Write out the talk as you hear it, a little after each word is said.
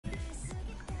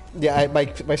Yeah,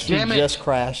 my stream just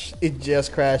crashed. It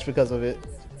just crashed because of it.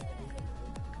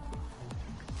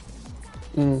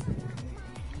 Mm.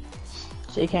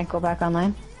 So you can't go back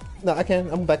online? No, I can.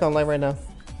 I'm back online right now.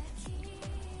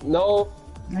 No.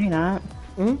 No, you're not.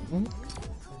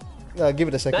 Give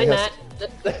it a second.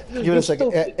 No, Give it a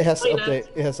second. It has to update.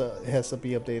 It has to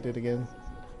be updated again.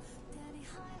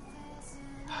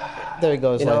 There it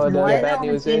goes. You know, the Why bad don't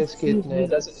news we is, just kid, use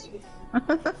doesn't.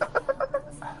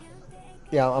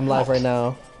 Yeah, I'm live right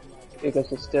now.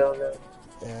 Because it's still there.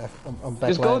 Yeah, I'm back.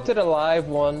 Just live. go to the live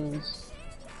ones.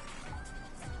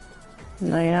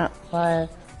 No, you're not live.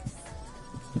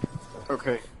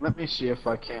 Okay, let me see if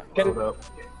I can't Can- load up.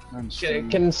 and see.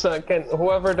 Can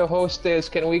whoever the host is,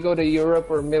 can we go to Europe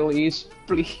or Middle East,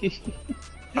 please?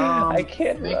 I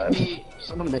can't run.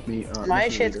 Someone make me. My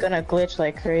make me shit's leader. gonna glitch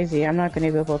like crazy. I'm not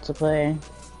gonna be able to play.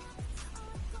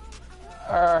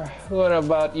 What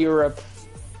about Europe?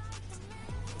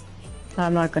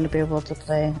 I'm not gonna be able to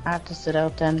play. I have to sit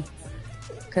out then.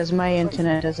 Because my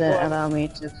internet doesn't allow me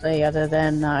to play other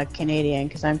than Canadian,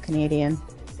 because I'm Canadian.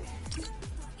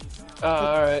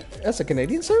 Alright. That's a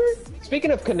Canadian server?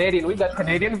 Speaking of Canadian,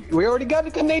 we already got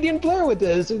a Canadian player with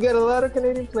this. We got a lot of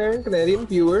Canadian players and Canadian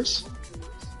viewers.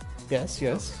 Yes,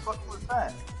 yes. What was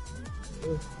that?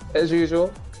 As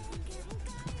usual.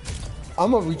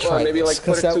 I'm gonna retry Well, maybe, like,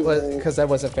 because put it that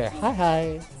wasn't fair.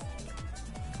 Hi.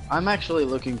 I'm actually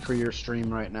looking for your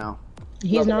stream right now.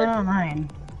 He's not online.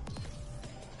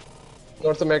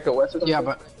 North America West or something? Yeah,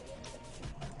 but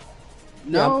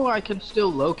no, I can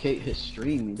still locate his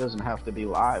stream. He doesn't have to be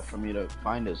live for me to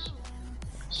find his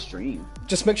stream.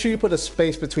 Just make sure you put a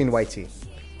space between YT.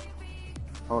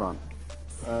 Hold on.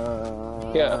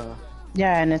 Yeah.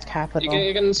 Yeah, and it's capital.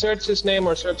 You can search his name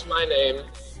or search my name.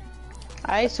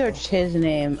 I searched his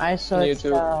name. I searched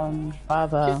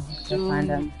Baba to find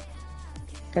him.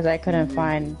 Because I couldn't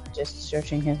find just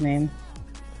searching his name.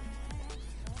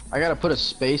 I gotta put a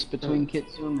space between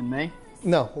Kitsune and May.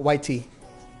 No, YT.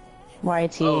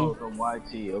 YT. Oh, the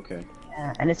YT. Okay.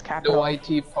 Yeah, and it's The capital.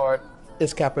 YT part.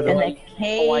 It's capital. And the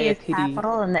K is YTD.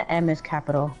 capital and the M is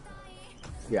capital.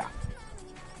 Yeah.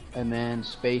 And then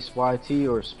space YT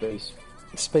or space.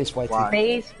 Space YT. Y.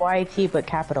 Space YT but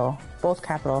capital. Both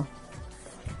capital.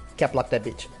 Cap lock that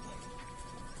bitch.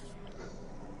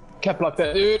 Kept like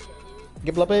that, dude.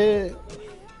 Give up it.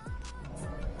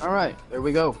 All right, there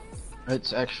we go.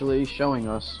 It's actually showing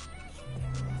us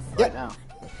right now.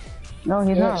 No,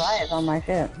 he's not Yes. live on my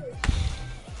shit.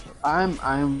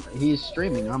 He's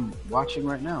streaming. I'm watching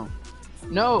right now.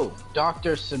 No,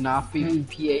 Dr. Sanafi,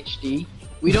 PhD.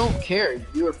 We don't care.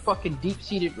 You're fucking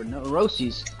deep-seated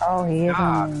neuroses. Oh, he is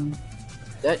God. on.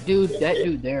 That dude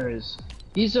there is.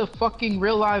 He's a fucking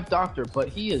real live doctor, but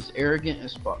he is arrogant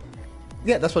as fuck.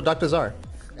 Yeah, that's what doctors are.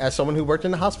 As someone who worked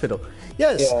in the hospital,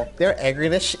 yes, Yeah. they're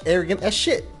arrogant as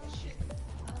shit.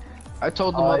 I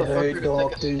told the I motherfucker hate to take a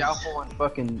doctors. scalpel and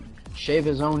fucking shave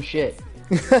his own shit.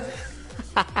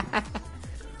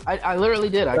 I literally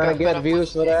did. I Trying got to get fed up with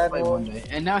views for that gameplay one day,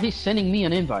 and now he's sending me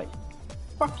an invite.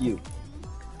 Fuck you.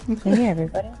 Hey,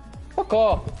 everybody. Fuck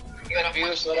off.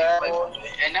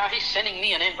 And now he's sending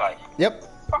me an invite. Yep.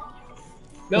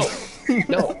 No.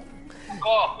 No.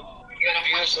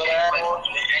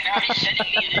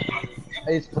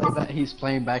 He's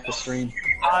playing back the stream.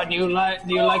 Do you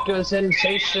like your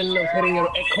sensation of hearing your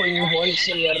echoing voice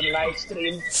in your live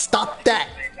stream? Stop that!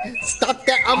 Stop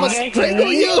that! I'ma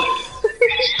strangle you!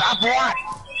 Stop what?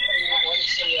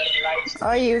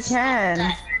 Oh, you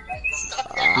can.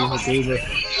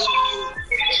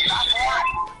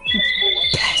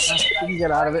 You can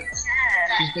get out of it.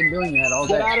 He's been doing that all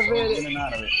day. Get out of it. In and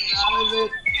out of it. Out of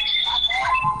it.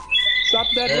 Stop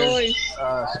that noise.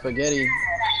 Spaghetti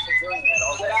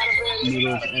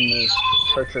noodles in the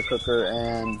pressure cooker,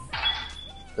 and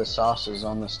the sauce is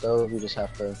on the stove. You just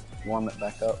have to warm it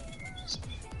back up.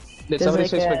 Did There's somebody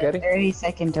like say a spaghetti?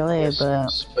 30-second delay, but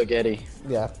Spaghetti.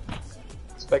 Yeah.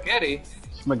 Spaghetti?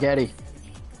 Spaghetti.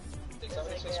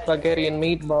 Spaghetti and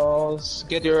meatballs.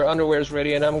 Get your underwears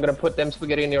ready, and I'm gonna put them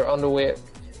spaghetti in your underwear.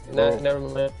 No, never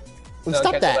mind. No,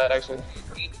 Stop cancel that. actually.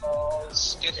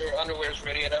 Meatballs. Get your underwears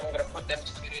ready, and I'm gonna put them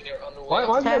spaghetti in your underwear.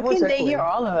 Why how can they hear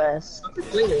all of us?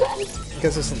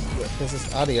 Because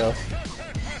it's audio.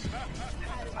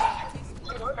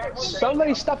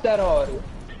 Somebody stop that audio.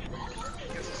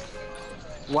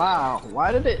 Wow,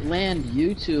 why did it land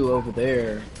you two over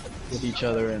there with each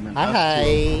other and then us Hi.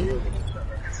 two?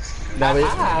 Now it,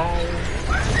 Hi.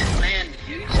 Why did it land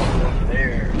you two over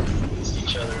there with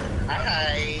each other?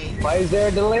 hi. Why is there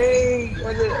a delay?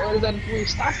 What is that? Please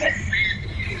stop it.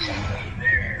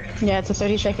 Yeah, it's a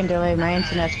 30-second delay. My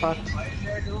internet's fucked. Why is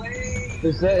there a delay?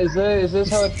 Is this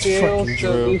how it feels Fucking to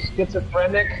Drew. be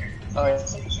schizophrenic? Oh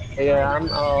yeah,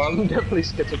 I'm definitely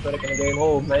schizophrenic in the game.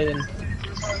 Oh man.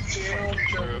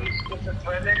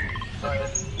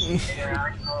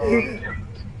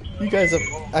 You guys are.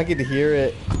 I can hear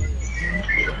it.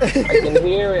 I can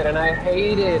hear it and I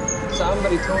hate it.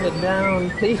 Somebody tone it down,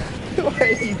 please. Why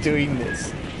are you doing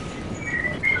this?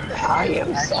 I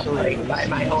am Actually suffering by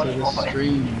my listening own to the voice.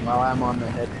 stream while I'm on the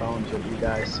headphones with you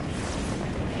guys.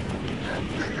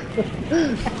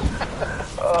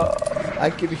 I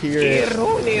can hear it.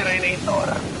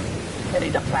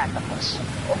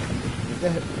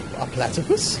 A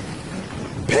platypus?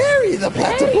 Perry the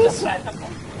platypus?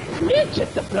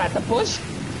 Midget the platypus?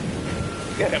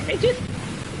 You're a midget?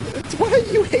 Why are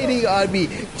you hating on me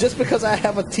just because I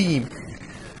have a team?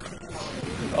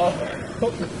 Oh,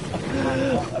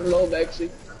 I love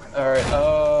Maxie. Alright,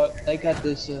 I got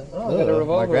this, I got a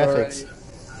revolver my graphics. already.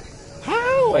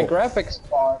 How? My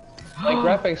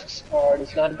graphics card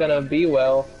is not gonna be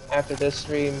well after this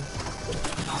stream.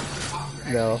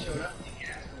 No.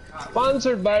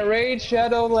 Sponsored by Raid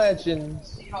Shadow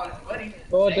Legends.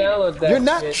 Go download that You're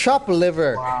not shit. chop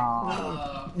liver.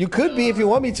 Wow. You could be if you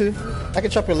want me to. I can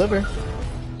chop your liver.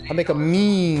 I'll make a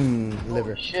mean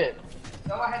liver. Shit.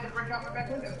 Don't let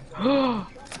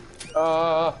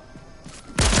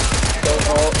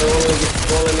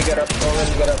me get up, don't let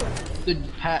me get up. The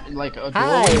pat like a door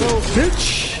Hi, window.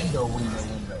 bitch. Window.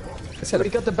 I said Somebody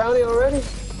got the bounty already?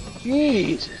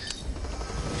 Jesus.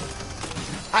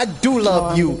 I do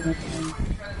love you.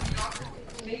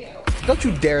 Don't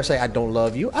you dare say I don't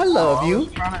love you. I love I you.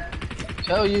 was trying to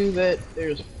tell you that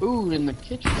there's food in the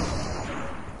kitchen.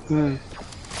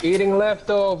 Eating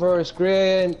leftovers,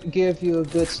 give you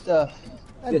good stuff.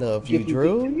 I love you,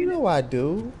 Drew. You know I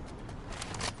do.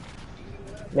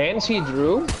 Nancy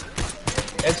Drew?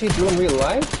 Nancy Drew in real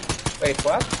life? Wait,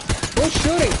 what? Who's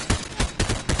shooting?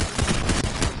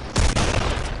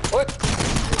 What?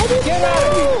 Get out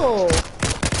of here!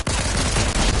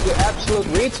 You absolute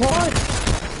retard!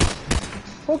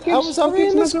 I was already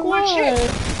in the squad.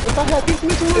 If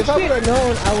I would have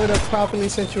known, I would have probably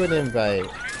sent you an invite.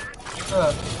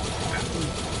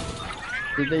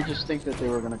 Did they just think that they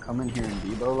were gonna come in here and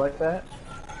debo like that?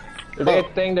 Do they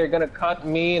think they're gonna cut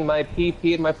me and my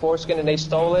PP and my foreskin and they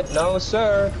stole it? No,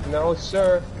 sir. No,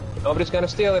 sir. Nobody's gonna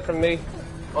steal it from me.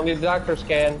 Only the doctors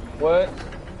can. What?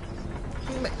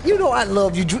 You know I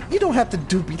love you, Drew. You don't have to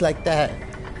do me like that.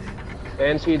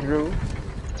 Nancy Drew.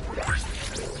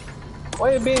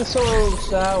 Why are you being so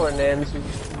sour, Nancy?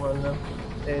 Come on now.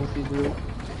 Nancy Drew.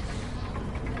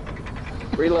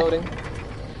 Reloading.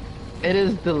 It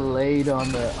is delayed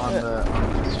on the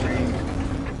stream.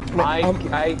 I'm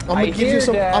gonna give you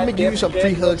some. I'm gonna give you some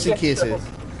free hugs and kisses.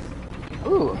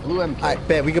 Ooh, a blue MK. I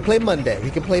bet we can play Monday. We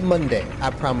can play Monday. I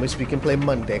promise we can play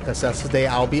Monday because that's the day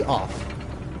I'll be off.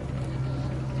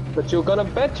 But you're gonna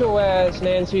bet your ass,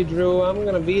 Nancy Drew. I'm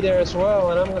gonna be there as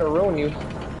well, and I'm gonna ruin you.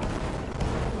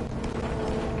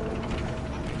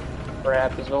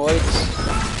 Trapezoids.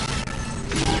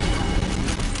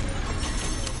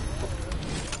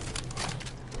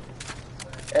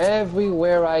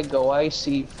 Everywhere I go, I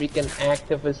see freaking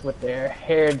activists with their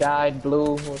hair dyed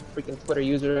blue, with freaking Twitter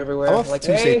users everywhere. I'm off like,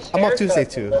 Tuesday. hey, I'm off Tuesday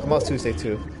haircut. too. I'm off Tuesday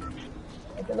too.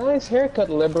 Like a nice haircut,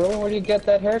 liberal. Where do you get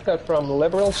that haircut from?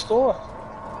 Liberal store.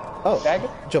 Oh, Faggot?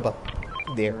 Joba.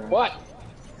 There. What?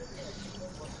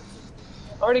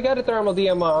 Already got a thermal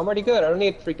DMR. I'm already good. I don't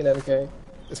need freaking MK.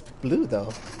 It's blue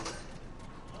though.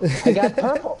 I got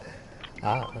purple.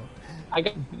 Ah. I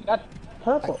got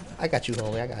purple. I got you,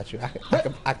 homie. I got you.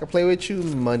 I can play with you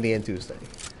Monday and Tuesday.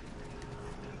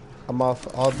 I'm off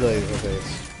all day those days.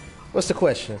 What's the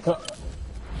question?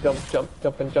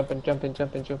 Jumping.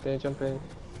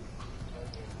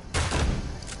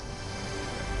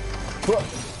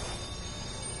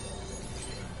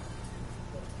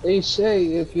 They say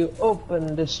if you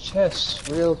open this chest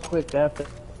real quick after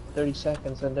 30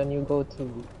 seconds and then you go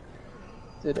to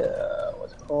the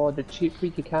what's it called, the cheap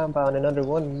freaky compound in under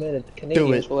 1 minute,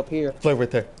 Canadians will appear. Flirt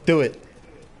with her. Do it.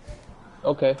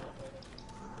 Okay.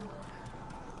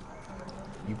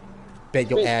 You bet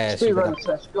your ass. Speed You run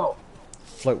better test, go.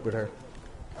 flirt with her.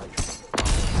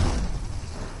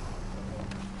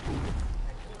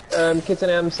 Kitten,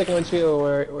 I'm sticking with you.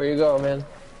 Where you go, man?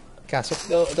 Castle.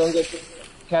 Don't get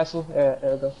castle. Yeah,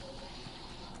 there we go.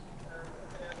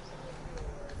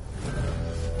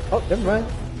 Oh, never mind.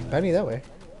 Bounty that way.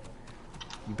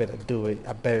 You better do it.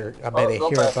 I better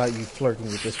hear back. about you flirting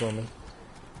with this woman.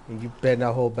 And you better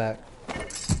not hold back.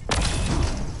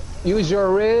 Use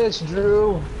your wrist,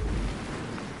 Drew.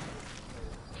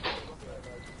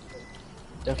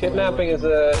 Kidnapping is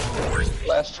a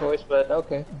last choice, but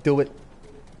okay. Do it.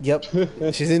 Yep.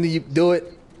 She's in the. Do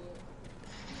it.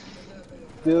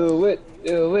 Do it.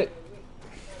 Do it.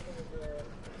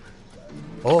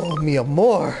 Oh, mi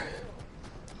amor.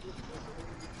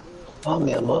 Oh,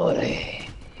 mi amore.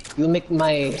 You make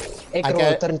my egg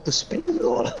roll turn to spring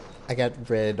roll. I got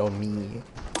bread on me.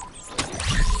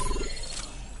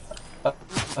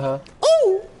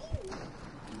 Oh!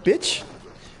 Bitch.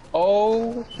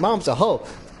 Oh. Mom's a hoe.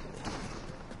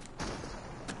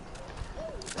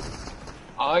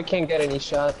 I can't get any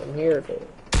shot from here, dude.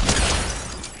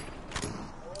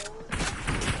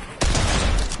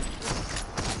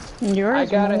 I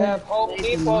gotta have Home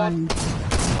Depot.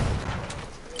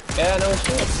 Yeah, no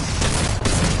shit.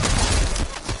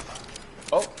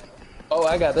 Oh,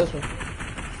 I got this one.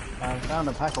 I found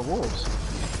a pack of wolves.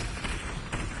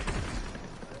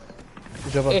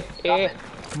 Joba.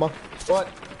 Come on. What?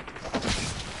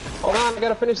 Hold on, I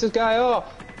gotta finish this guy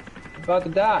off. I'm about to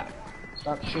die.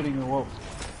 Stop shooting the wolf.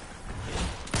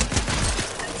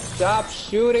 Stop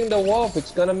shooting the wolf,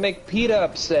 it's gonna make PETA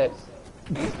upset.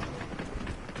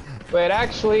 Wait,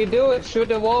 actually do it. Shoot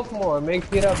the wolf more. Make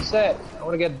PETA upset. I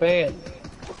wanna get banned.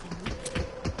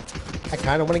 I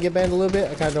kinda wanna get banned a little bit.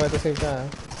 I kinda don't at the same time.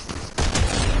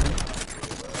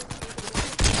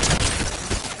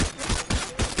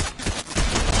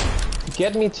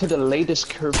 Get me to the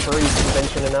latest furry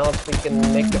convention and else we can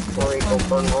make the furry go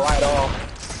burn right off.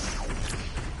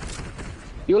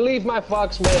 You leave my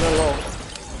fox man alone.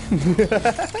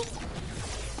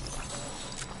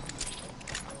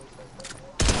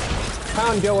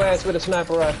 Pound your ass with a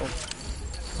sniper rifle.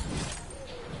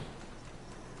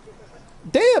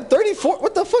 Damn, 34.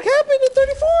 What the fuck happened at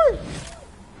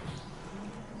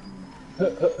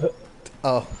 34?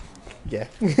 Oh, yeah.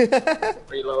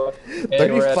 Reload.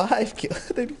 35 kills.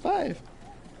 35.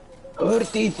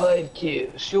 35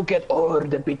 kills. You get all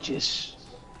the bitches.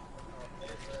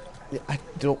 Yeah, I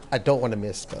don't want to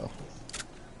miss though.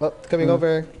 Oh, coming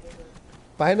over.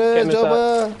 Behind us,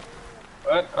 Joba.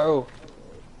 What? Oh.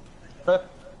 Huh?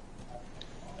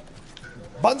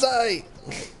 Bonsai.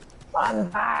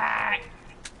 Bonsai.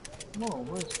 No,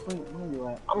 where are you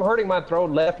at? I'm hurting my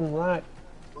throat left and right.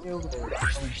 Way over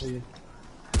there.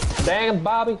 Damn,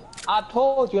 Bobby. I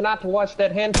told you not to watch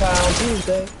that hentai on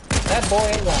Tuesday. That boy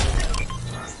ain't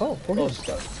right. Oh, poor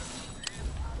stuff.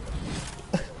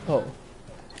 Oh.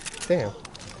 Damn.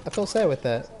 I feel sad with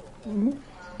that.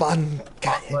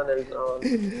 Bankai.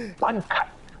 Bankai.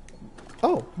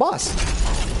 Oh, boss.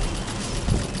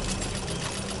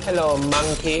 Hello,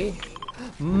 monkey.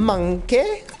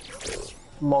 Monkey?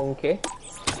 Monkey.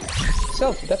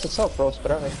 Self, that's a self roast,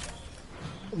 but alright.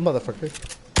 Motherfucker.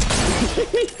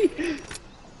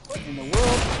 What in the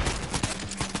world?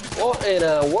 What in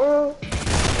the world?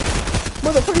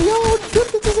 Motherfucker, yo,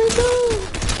 dipped at the same time.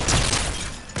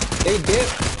 They dip.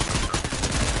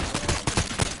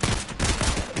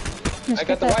 I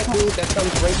got the white dude, that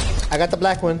sounds racist. I got the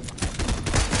black one.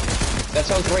 That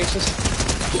sounds racist.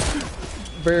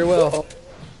 Very well.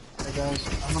 Hey guys,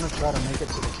 I'm gonna try to make it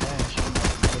to the cache. I'm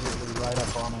literally right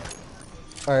up on it.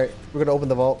 Alright, we're gonna open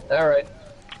the vault. Alright.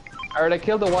 Alright, I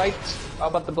killed the white. How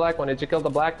about the black one? Did you kill the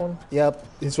black one? Yep,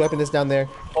 his weapon is down there.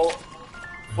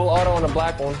 Full auto on the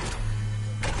black one.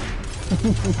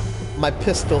 My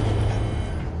pistol.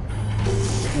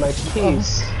 My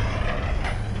piece.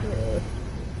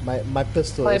 My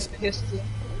pistol My is... pistol.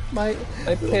 My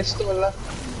pistol.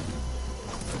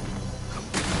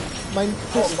 My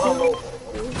pistol.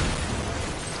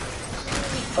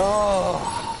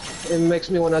 Oh, it makes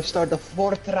me want to start the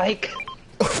Fourth Reich.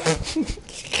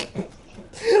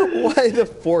 Why the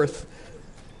fourth?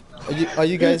 Are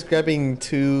you guys grabbing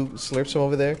 2 slurps from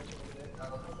over there?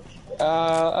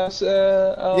 Yeah.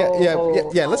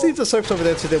 Let's leave the slurps over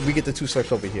there so that we get the 2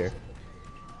 slurps over here.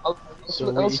 I'll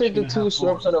save the 2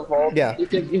 slurps on the vault. Yeah.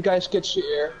 You guys get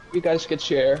share. You guys get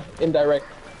share. Indirect.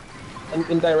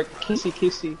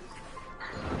 Kissy.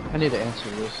 I need to answer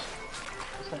this.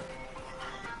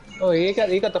 Oh, you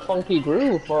got the funky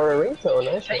groove for a ringtone.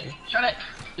 Nice. Hey, shut it!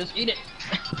 Just eat it.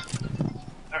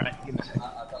 Alright, give me a second.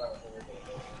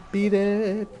 Beat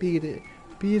it, beat it,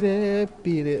 beat it,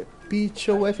 beat it. Beat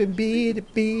your wife and beat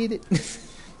it, beat it.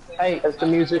 Hey, that's the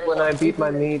music when I beat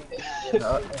my meat.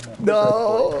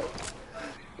 No!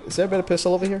 Is there a better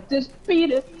pistol over here? Just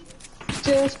beat it.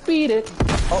 Just beat it.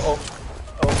 Uh-oh.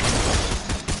 Oh.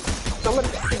 Somebody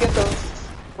get the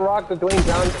rock the Dwayne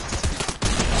Johnson.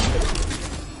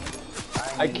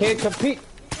 I can't compete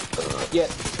yet.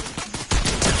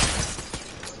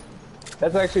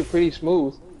 That's actually pretty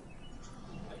smooth.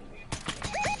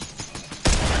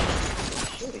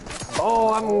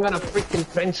 Oh, I'm gonna freaking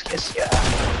French kiss ya.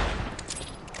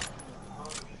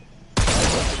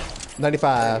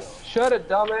 95. Shut it,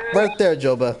 dumbass. Right there,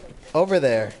 Joba. Over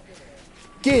there.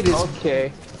 Get his.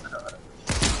 Okay.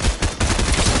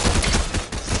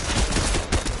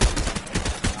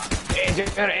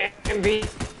 MVP.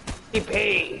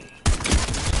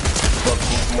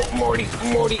 Look, Morty,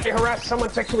 I harassed someone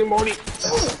sexually, Morty.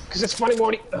 Because it's funny,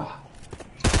 Morty. Uh-oh.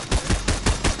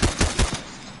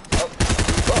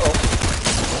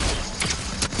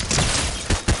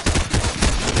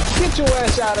 Get your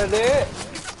ass out of there.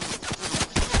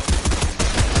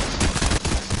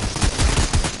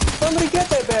 Somebody get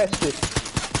that bastard.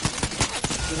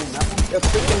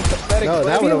 No,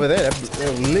 that one over there.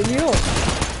 That lit me up.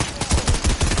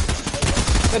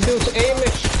 That dude's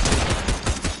aimish.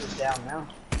 He's down now.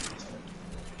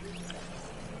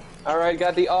 Alright,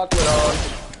 got the Aquan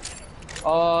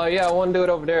on. Yeah, one dude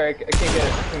over there. I can't get it.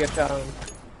 I can't get shot on him.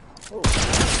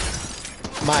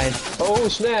 Mine. Oh,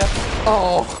 snap.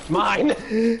 Oh. Mine.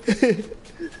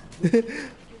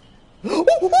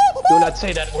 Do not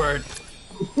say that word.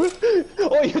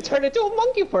 Oh, you turned into a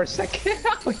monkey for a second.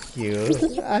 You.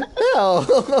 I fell.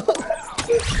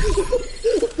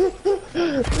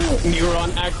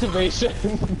 Neuron activation.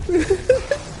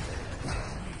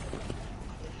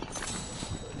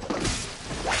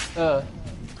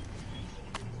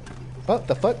 What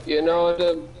the fuck? You know,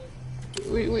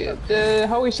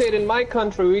 how we say it in my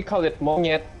country, we call it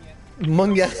monyet.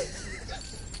 Munga.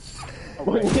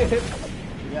 Monyet.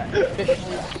 Yeah, it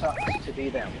officially sucks to be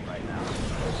them right now.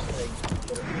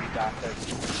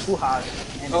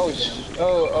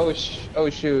 Oh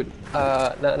shoot.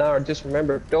 Now I just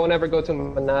remember. Don't ever go to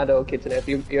Manado, Kitten. If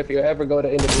you ever go to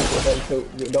Indonesia,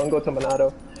 then don't go to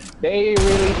Manado. They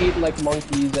really eat like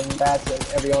monkeys and bats and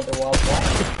every other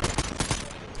wildlife.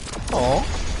 Oh.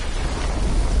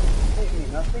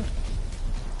 Nothing.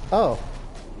 Oh.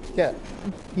 Yeah.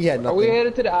 He had nothing. Are we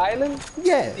headed to the island?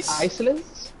 Yes. The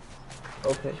Icelands?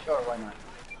 Okay. Sure, why not?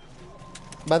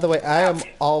 By the way, I am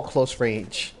all close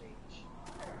range.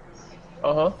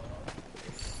 Uh-huh.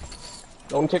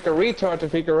 Don't take a retard to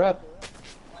figure out.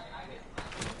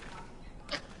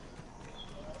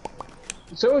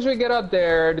 As soon as we get up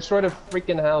there, destroy the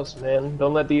freaking house, man.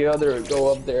 Don't let the other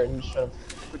go up there and just try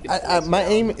to My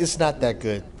aim is not that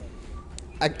good.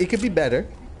 It could be better.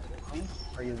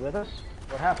 Are you with us?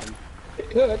 What happened? It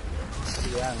could.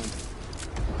 Yeah.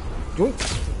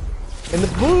 In the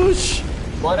bush.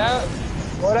 What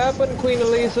happened, Queen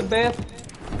Elizabeth?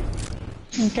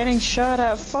 I'm getting shot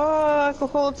at. Fuck, the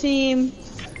whole team.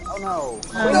 Oh no.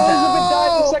 Queen Elizabeth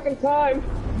died the second time.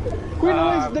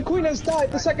 The Queen has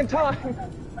died the second time.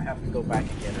 I have to go back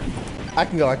and get her. I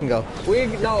can go.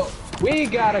 We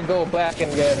gotta go back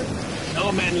and get her.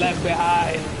 No man left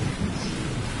behind.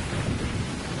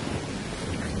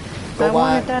 Go I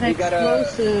wanted by. that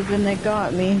explosive and they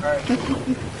got me. Right.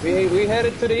 we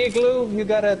headed to the igloo. You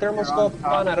got a thermal scope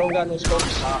on? I don't got no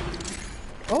scopes.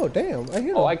 Oh damn! I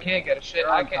hear them. Oh, I can't get a shit.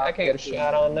 I can't get a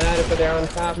shot on that if they're on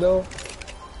top though.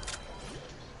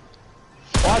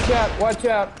 Watch out! Watch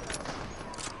out!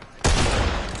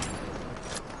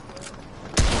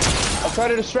 I'll try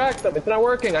to distract them. It's not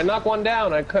working. I knocked one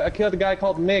down. I killed a guy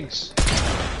called Miggs.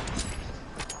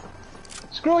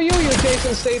 Screw you, you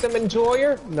Jason Statham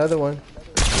enjoyer. Another one.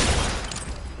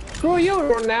 Screw you,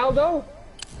 Ronaldo.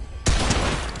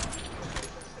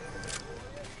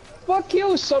 Fuck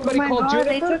you, somebody called God,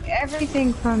 Juniper. they took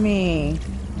everything from me.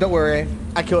 Don't worry.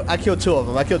 I killed two of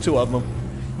them.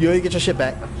 You only get your shit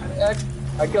back.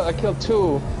 I killed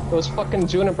two. Those fucking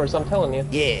Junipers, I'm telling you.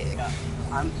 Yeah.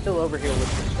 I'm still over here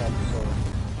with her stuff,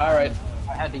 so Alright.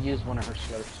 I had to use one of her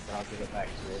slurps, but I'll give it back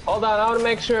to her. Hold on, I want to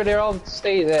make sure they all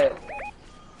stay there.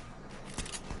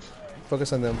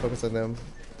 Focus on them.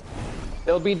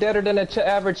 They'll be deader than an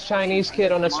average Chinese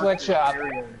kid on a sweatshop.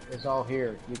 It's all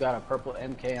here. You got a purple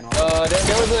MK and all.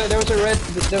 There was a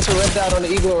red dot on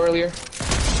the eagle earlier.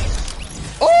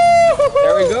 Oh!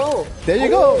 There we go. There you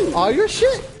go. All your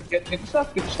shit. Get your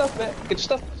stuff back. Get your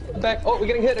stuff back. Oh, we're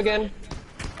getting hit again.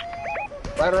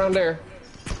 Right around there.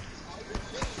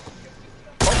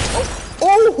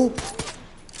 Oh!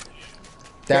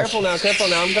 Careful now.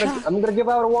 I'm gonna give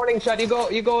out a warning shot. You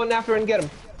go in after and get him.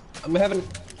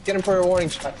 Get him for a warning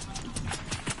shot.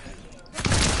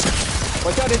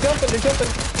 Watch out, they're jumping.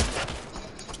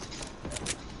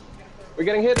 We're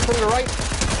getting hit from the right.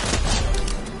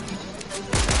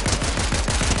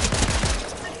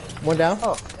 One down.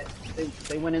 Oh,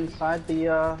 they went inside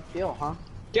the deal, huh?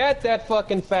 Get that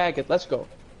fucking faggot. Let's go.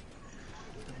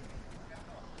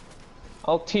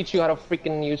 I'll teach you how to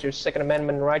freaking use your Second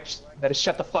Amendment rights. Better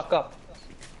shut the fuck up.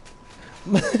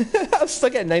 I'm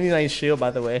stuck at 99 shield,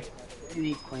 by the way.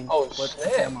 Oh,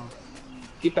 snap.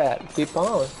 Keep at it. Keep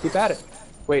on. Keep at it.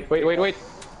 Wait.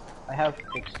 I have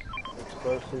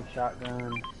explosive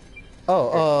shotgun.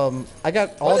 Oh, I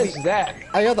got all What the. is that?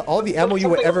 I got all the ammo you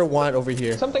would ever want over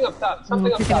here. Something up top.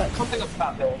 Something up top. Something up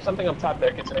top there. Something up top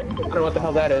there. I don't know what the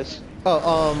hell that is.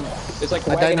 Oh, It's like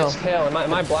wagging its tail.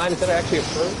 Am I blind? Is that actually a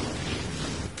fruit?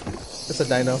 it's a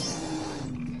dino.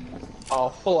 Oh,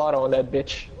 full auto on that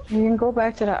bitch. You can go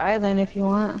back to the island if you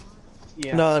want.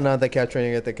 Yeah. No, they're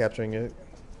capturing it. They're capturing it.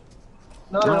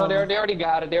 No, they already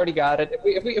got it. They already got it.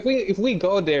 If we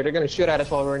go there, they're gonna shoot at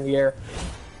us while we're in the air.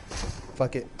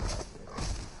 Fuck it.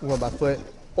 I'm going by foot.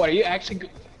 What are you actually?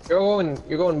 You're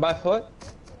going by foot?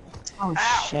 Oh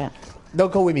shit.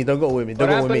 Don't go with me. Don't go with me. Don't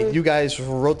What go with me. happened? You guys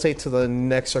rotate to the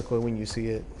next circle when you see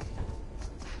it.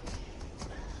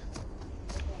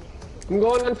 I'm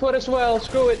going on foot as well.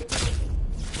 Screw it.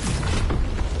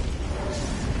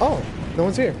 Oh, no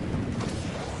one's here.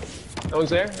 No one's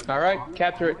there. All right,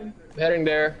 capture it. Heading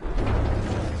there.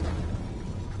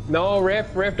 No,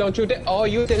 Riff, don't you? Oh,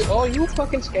 you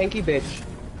fucking skanky bitch.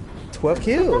 12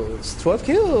 kills. 12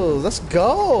 kills. Let's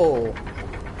go.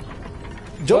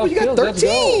 Joba, you got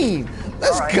 13.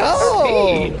 Let's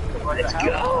go. Let's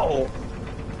go.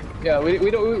 Yeah, we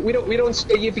don't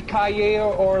say yippee-ki-yay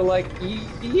or like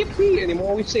yippee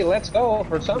anymore. We say let's go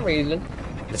for some reason.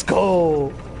 Let's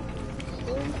go.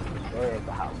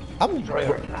 I'm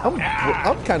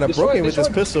kind of broken with this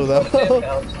pistol though.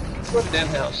 Destroy the damn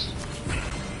house.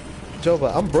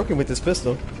 Joba, I'm broken with this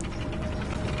pistol.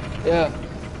 Yeah.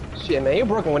 Shit, man, you're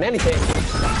broken with anything.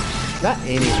 Not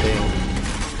anything.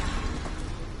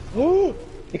 Ooh,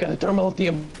 you got a thermal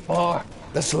DMR.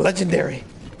 That's legendary.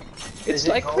 It's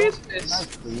like Christmas.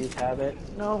 Please have it.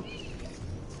 No.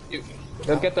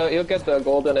 You'll get the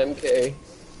golden MK.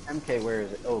 MK, where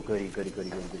is it? Oh, goody.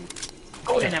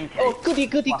 Golden MK. Oh,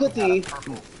 goody.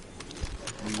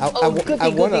 I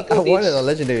wanted a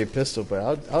legendary pistol, but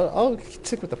I'll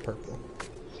stick with the purple.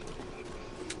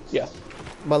 Yeah.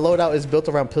 My loadout is built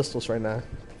around pistols right now.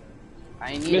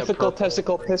 I need Mythical a purple,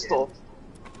 testicle pistol.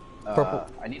 Purple.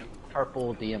 I need a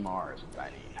purple DMR is what I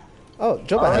need. Oh,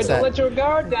 Joba Alright, has don't that. let your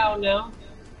guard down now.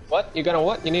 What? You gonna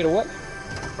what? You need a what?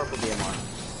 Purple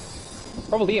DMR.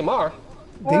 Purple DMR?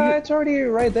 Do you- It's already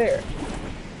right there.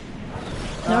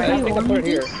 Nobody I think I put it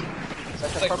here.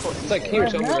 wanted It's like here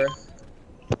somewhere.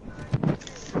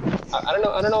 I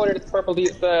don't know where the purple the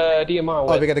DMR Oh,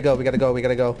 went. we gotta go.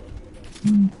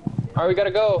 Alright, we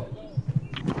gotta go.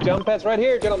 Jump pads right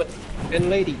here, gentlemen and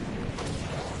lady.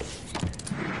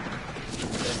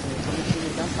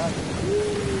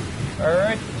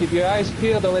 Alright, keep your eyes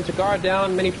peeled, don't let your guard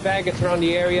down. Many faggots around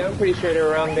the area. I'm pretty sure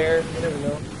they're around there. You never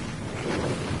know.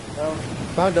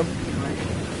 Found him.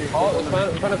 Oh,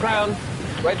 it's found a crown.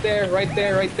 Right there.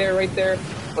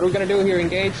 What are we gonna do here?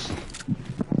 Engage?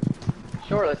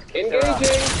 Sure, let's kick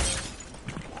Engaging!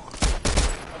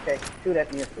 Okay, shoot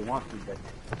at me if you want to, but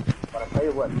I'll tell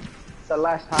you what. It's the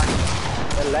last time.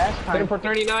 Hit him for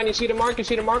 39. You see the mark?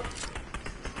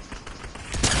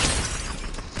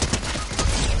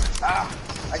 Ah,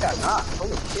 I got knocked.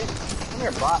 Holy shit. Come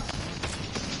here, bot.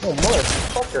 Oh,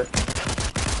 motherfucker.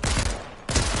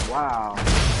 Wow.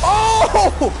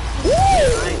 Oh!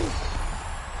 Woo!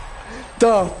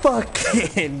 The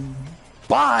fucking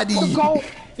body.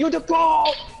 You the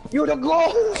goal!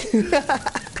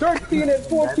 13 and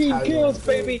 14 kills,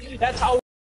 baby. That's how.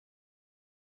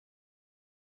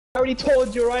 I already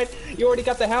told you, right? You already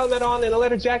got the helmet on and the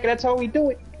leather jacket. That's how we do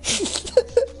it.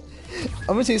 I'm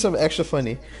gonna tell you something extra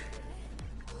funny.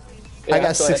 Yeah, I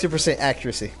got go ahead. 60%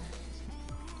 accuracy.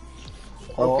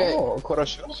 Okay. Oh,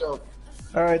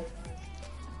 alright.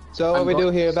 So what we do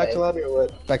here? Back to lobby or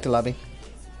what? Back to lobby.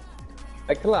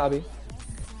 Back to lobby.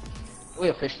 We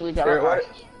officially got Here, our what?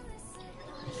 asses.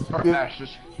 Our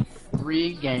asses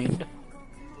regained.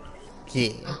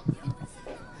 Yeah.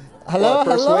 Hello, What,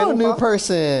 first hello, win, new huh?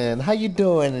 person. How you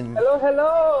doing?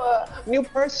 Hello. New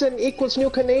person equals new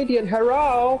Canadian.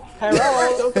 Hello.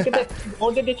 Don't forget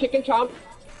the chicken chomp.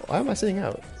 Why am I sitting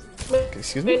out?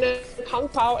 Excuse me? And a kung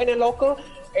pao and a local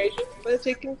Asian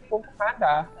chicken from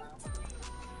Canada.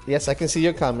 Yes, I can see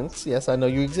your comments. Yes, I know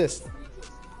you exist.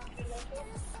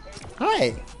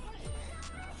 Hi.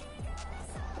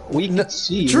 We can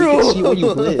see. True. We can see where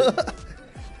you live.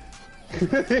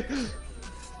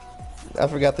 I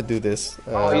forgot to do this.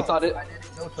 Oh, you thought it? I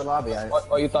didn't go to lobby.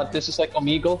 Oh, you thought this is like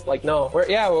Omegle? Like, no.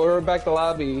 We're back to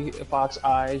lobby. Fox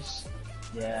Eyes.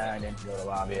 Yeah, I didn't go to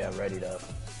lobby. I'm ready to.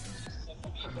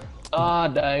 Ah,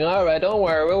 dang. All right, don't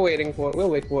worry. We'll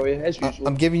wait for you as usual.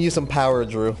 I'm giving you some power,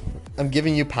 Drew. I'm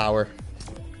giving you power.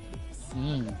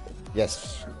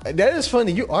 Yes. That is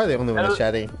funny. You are the only one that's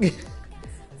chatting.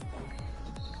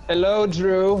 Hello,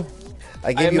 Drew.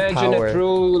 I gave you imagine power. that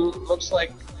Drew looks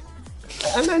like.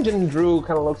 I imagine Drew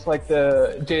kind of looks like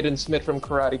the Jaden Smith from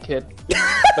Karate Kid,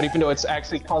 but even though it's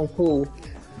actually Kung Fu,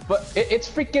 but it's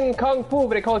freaking Kung Fu,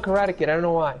 but they call it Karate Kid. I don't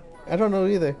know why. I don't know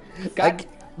either.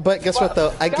 But guess Well, what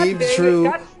though? I God gave dang it, Drew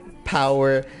God-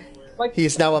 power. Like,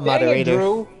 He's now a dang moderator. It,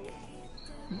 Drew.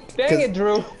 Dang it,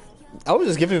 Drew. I was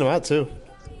just giving him out too.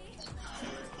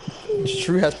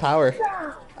 Drew has power.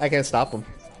 I can't stop him.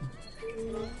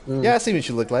 Yeah, I see what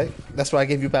you look like. That's why I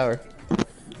gave you power.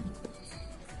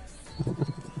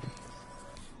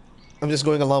 I'm just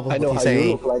going along with what he's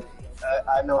saying.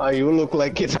 I know how you look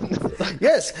like it.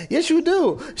 Yes, yes you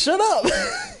do. Shut up.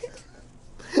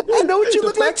 I know what you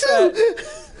look like too.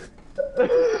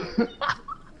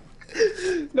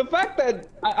 The fact that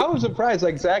I was surprised,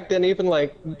 like Zach didn't even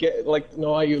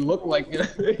know how you look like.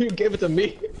 You gave it to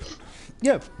me.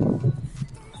 Yep.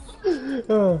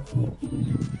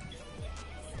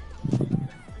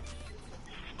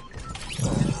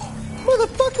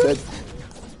 Motherfucker.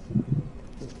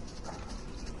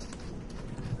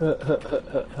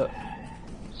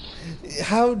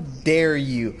 How dare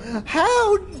you?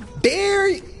 How dare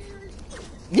you?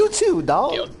 You too,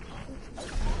 dog.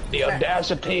 The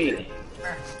audacity.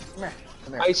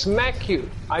 I smack you.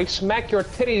 I smack your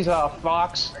titties off,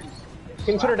 Fox.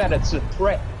 Consider that it's a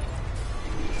threat.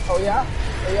 Oh yeah?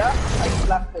 Oh yeah? I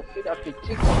slapped the shit off your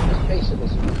cheek on his face of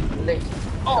this late.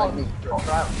 Oh.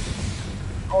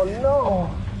 Oh no.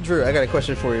 Drew, I got a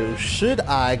question for you. Should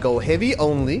I go heavy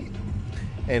only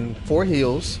and 4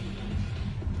 heals,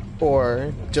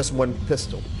 or just 1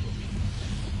 pistol?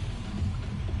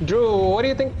 Drew, what do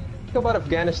you think about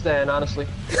Afghanistan, honestly?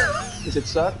 Does it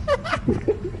suck?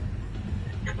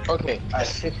 Okay, I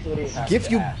officially have Give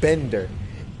to you ask. Bender.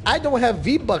 I don't have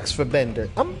V-Bucks for Bender.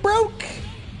 I'm broke.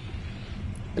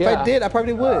 If I did, I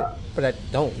probably would. But I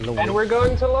don't know. And we're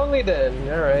going to Lonely then.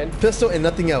 Alright. Pistol and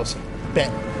nothing else. Bet.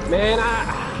 Man,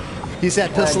 He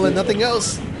said pistol and nothing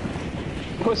else.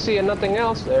 pussy and nothing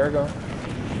else. There we go.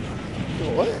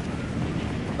 What?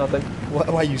 Nothing.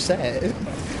 Why you sad?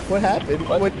 What happened?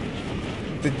 What?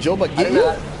 Did Joba I get didn't, you?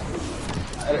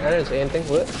 I didn't say anything.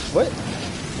 What? What?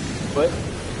 What?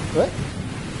 What?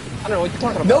 I don't know what you're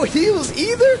talking about. No heals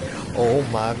either? Oh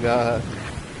my god.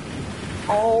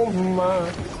 Oh my.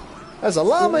 There's a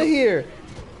llama here.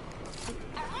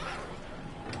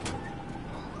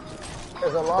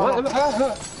 There's a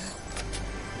llama.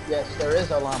 Yes, there is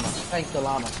a llama. Spank the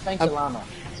llama. Spank the llama.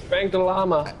 Spank the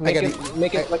llama. Make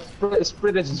it like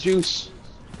sprit its juice.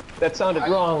 That sounded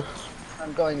wrong.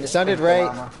 I'm going to Sounded spank the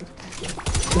right. llama.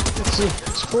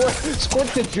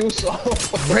 Squirt the juice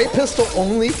off. Great pistol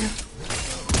only.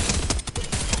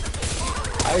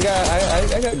 I got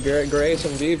Gray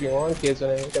SMG if you want, kids,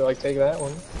 and you can like take that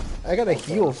one. I gotta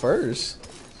heal first.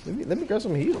 Let me grab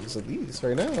some heals at least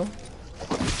right now.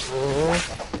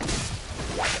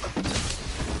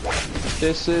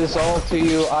 This is all to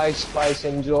you Ice Spice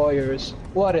enjoyers.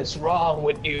 What is wrong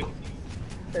with you?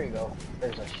 There you go.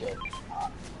 There's a shit.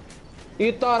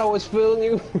 You thought I was fooling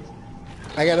you?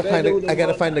 I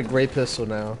gotta find a gray pistol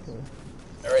now.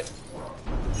 Alright.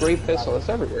 Gray pistol, it's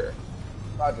everywhere.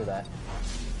 Roger that.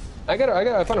 I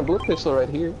found a blue pistol right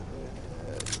here.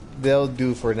 They'll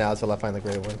do for now till I find the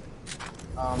gray one.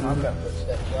 I've got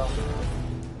footsteps,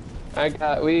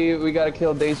 yo. We gotta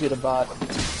kill Daisy the bot.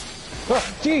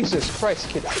 Oh, Jesus Christ,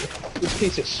 kid. You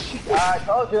piece of shit. I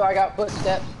told you I got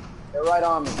footsteps. They're right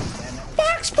on me. Damn it.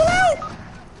 Fox, pull out!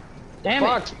 Damn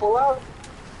Fox, pull out. it.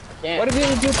 Can't. What did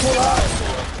you do? Pull out.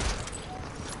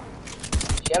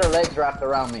 She had her legs wrapped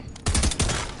around me.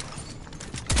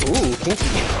 Ooh,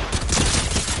 kinky.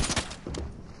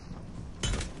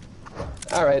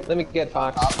 Alright, let me get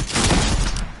Fox.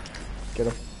 Get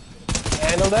him.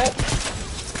 Handle that.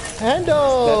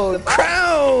 Handle!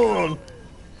 Crown!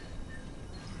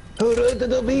 Thank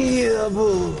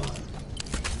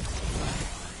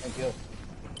you.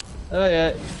 Oh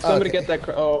yeah, somebody Okay. get that.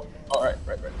 Oh, all right.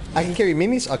 I can carry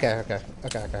minis? Okay. I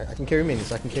can carry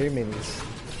minis.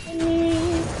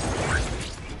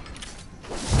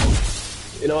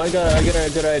 You know, I got a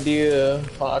good idea,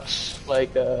 Fox.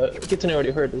 Like, Kitsune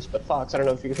already heard this, but Fox, I don't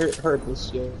know if you heard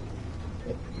this yet.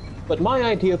 But my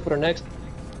idea for the next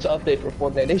update for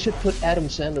Fortnite, they should put Adam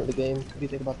Sandler in the game. What do you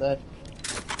think about that?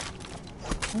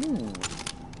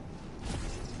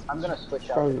 I'm gonna switch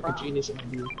out Probably the a crown. genius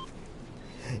idea.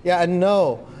 Yeah, I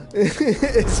know.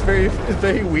 it's very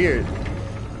weird.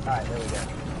 Alright, there we go.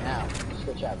 Now,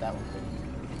 switch out that one.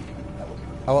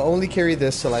 I will only carry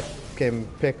this till I can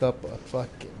pick up a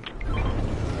fucking...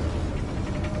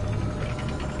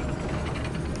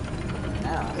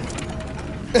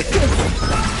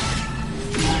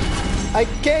 I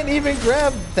can't even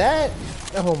grab that.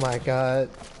 Oh my god.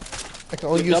 I can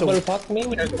only use double fuck me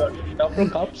with a double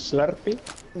cup slurpee.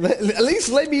 At least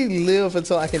let me live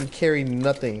until I can carry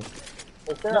nothing.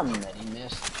 Is there a mini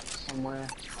mist somewhere?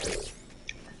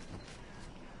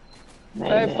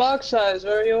 Hey, Fox Eyes,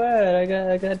 where are you at? I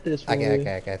got this for you.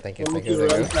 Okay, thank you. Make you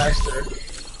run faster.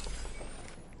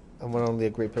 I want only a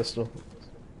great pistol.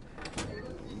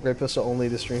 Great pistol only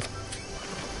this stream.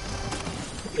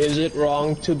 Is it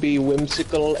wrong to be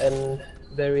whimsical and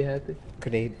very happy?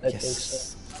 Grenade, I yes. think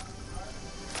so.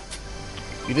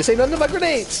 You didn't say nothing about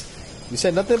grenades. You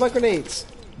said nothing about grenades.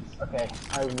 Okay,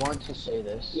 I want to say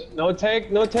this. No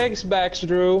takes backs,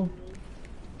 Drew.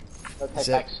 No take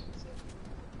backs.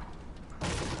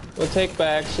 No take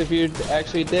backs. If you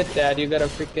actually did that, you gotta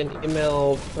freaking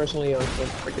email personally on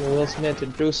freaking Will Smith to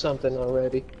do something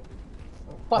already.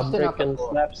 I'm freaking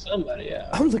slap somebody out.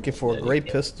 I'm looking for a great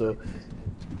pistol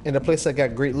in a place that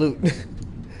got great loot.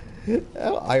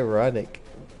 How ironic.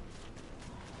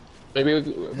 Maybe we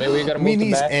gotta move Minis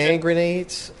to Bastion. and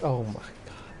grenades. Oh my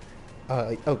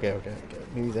god. Okay.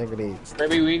 Minis and grenades.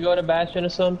 Maybe we go to Bastion or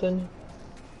something.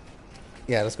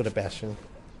 Yeah, let's go to Bastion.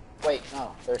 Wait,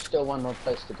 no. There's still one more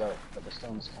place to go, but the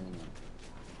stone's coming in.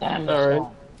 Damn the Alright.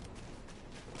 stone.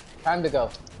 Time to go.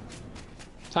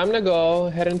 Time to go,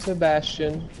 head into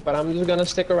Bastion, but I'm just gonna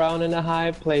stick around in the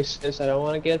high places. I don't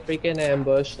want to get freaking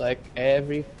ambushed like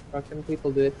every fucking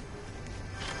people did.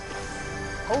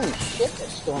 Holy shit, the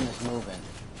storm is moving.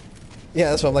 Yeah,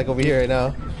 that's why I'm like over here right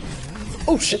now.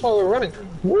 Oh shit! That's why we're running.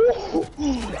 Oh,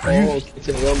 it's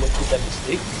a real monkey that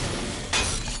mistake.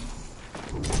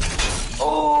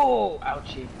 Oh,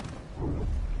 ouchie.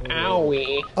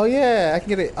 Owie. Oh yeah, I can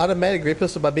get an automatic great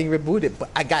pistol by being rebooted, but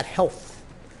I got health.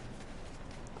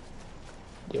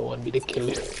 You want me to kill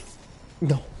you?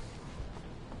 No.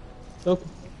 Okay.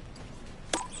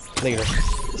 Later.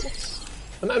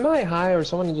 Am I high or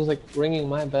someone just like ringing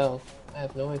my bell? I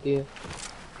have no idea.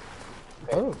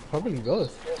 Oh, probably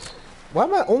both. Why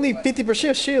am I only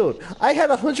 50% shield? I had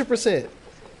 100%.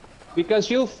 Because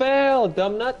you failed,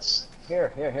 dumb nuts.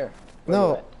 Here.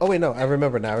 No. Oh wait, no. I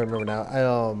remember now.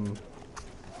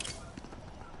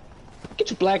 Get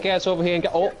your black ass over here and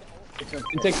get. Oh,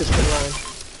 and take this spin line.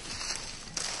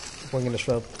 We're gonna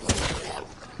shrub.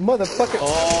 Motherfucker.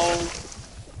 Oh.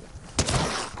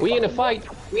 We in a fight.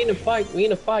 We in a fight.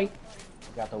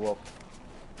 Got the wolf.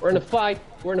 We're in a fight.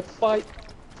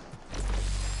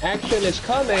 Action is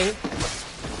coming.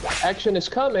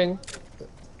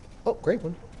 Oh, great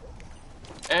one.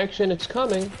 Action is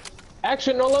coming.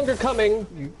 Action no longer coming.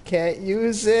 You can't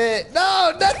use it.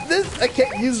 No, not this. I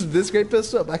can't use this great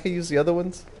pistol. I can use the other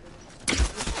ones.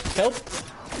 Kelp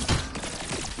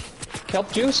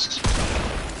juice.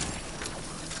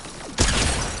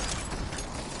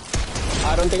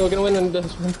 I don't think we're gonna win in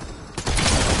this one.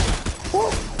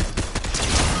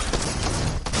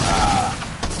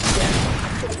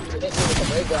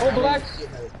 Oh, black.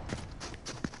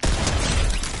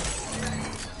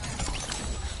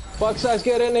 Fuck size,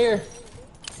 get in here.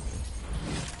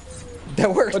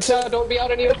 That worked. Watch out, don't be out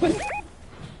in the open.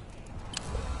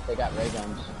 They got ray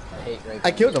guns. I hate ray guns.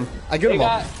 I killed them. I killed them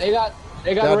all. They got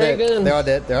They're all ray dead. guns.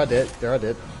 They're all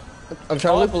dead. I'm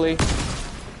trying to look. Hopefully.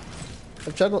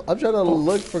 I'm trying to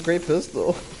look for great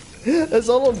pistol. That's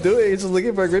all I'm doing. Is just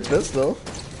looking for a great pistol.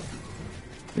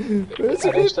 Where's the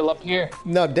They're great? still up here.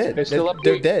 No, I'm dead. They're still up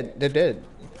They're here. dead. They're dead.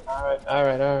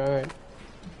 Alright.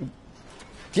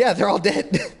 Yeah, they're all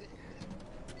dead.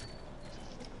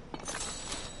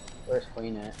 Where's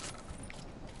Queen at?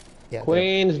 Yeah,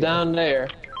 Queen's down there.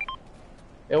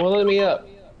 It won't let me up.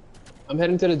 I'm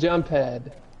heading to the jump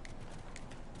pad.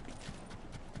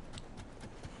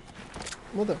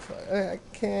 Motherfucker,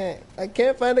 I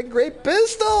can't find a great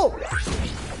pistol.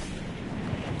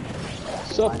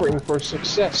 Suffering for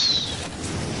success.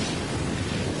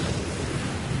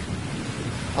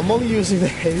 I'm only using the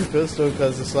heavy pistol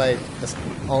because it's like that's the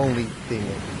only thing I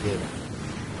can get.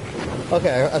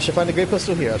 Okay, I should find a great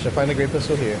pistol here.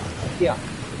 Yeah.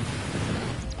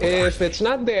 If it's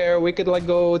not there, we could like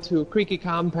go to Creaky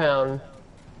Compound.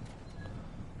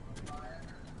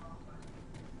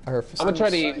 I'm gonna try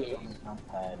the igloo.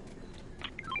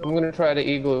 I'm gonna try the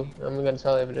igloo. I'm gonna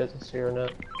tell you if it is here or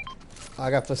not. I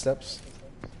got footsteps.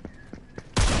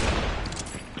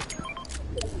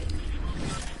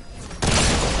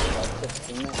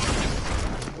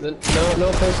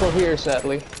 No pistol here,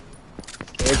 sadly.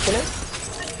 Internet?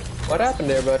 What happened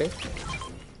there, buddy?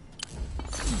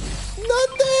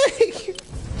 Nothing!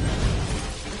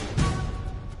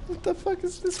 What the fuck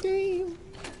is this game?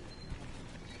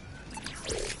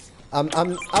 I'm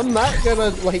not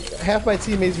gonna like have my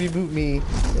teammates reboot me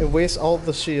and waste all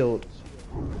the shield.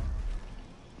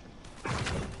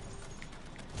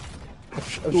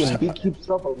 Big keep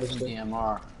trouble, Mister.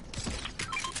 DMR.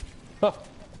 Huh.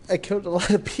 I killed a lot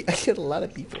of people. I killed a lot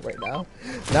of people right now.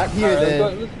 Not here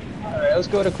then. Alright, let's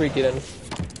go to Creaky then.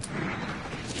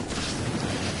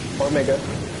 Or Mega.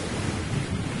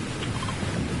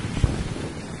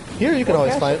 Here you can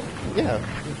always find. Yeah,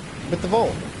 with the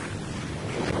vault.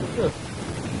 Huh.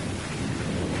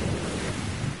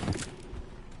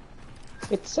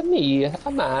 It's me,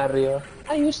 a Mario.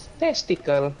 I use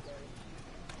testicle.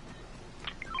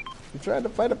 I'm trying to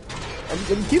find a.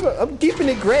 I'm keeping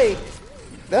it gray.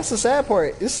 That's the sad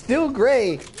part. It's still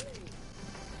gray.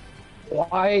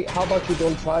 Why? How about you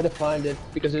don't try to find it?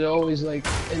 Because it always like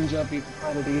ends up you can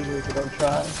find it easier if you don't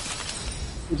try.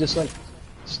 You just like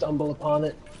stumble upon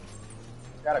it.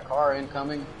 Got a car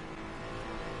incoming.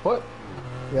 What?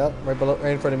 Yep, right below,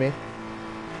 right in front of me.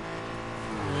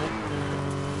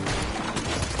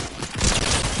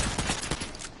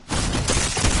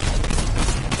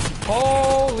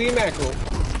 Holy mackerel!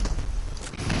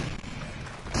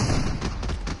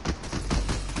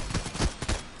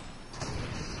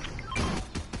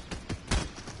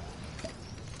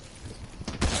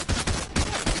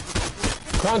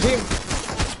 Crown team!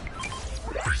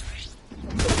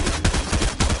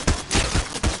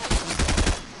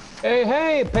 Hey,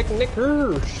 hey,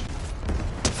 picnickers!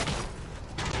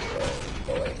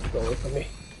 Go away from me.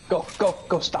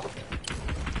 Go, stop.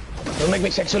 Don't make me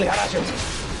sexually harass you.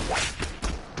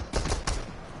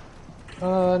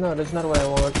 No, that's not what I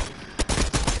want.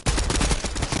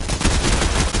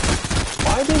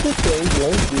 Why does the thing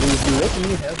won't let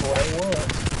me have what I want?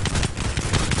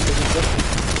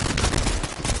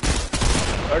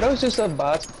 Are those just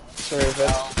bots? Or is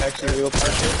that actually real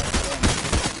person?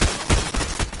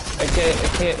 I can't.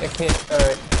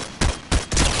 Alright.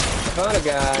 I found a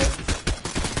guy.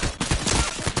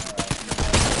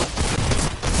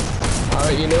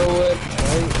 Alright, you know what?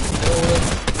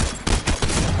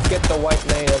 Get the white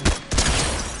man.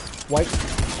 White.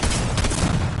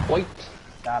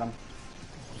 Got him.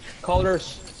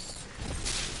 Colors.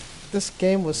 This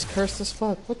game was cursed as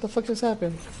fuck. What the fuck just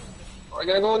happened? Are we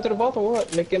gonna go into the vault or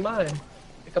what? Make it mine.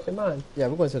 Pick up your mine. Yeah,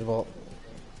 we're going to the vault.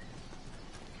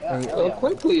 Go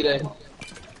quickly then.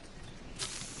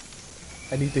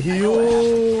 I need to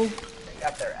heal.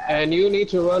 And you need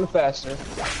to run faster.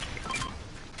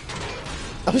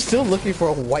 I'm still looking for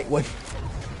a white one.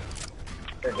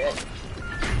 They're dead.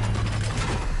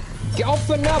 Get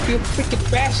open up, you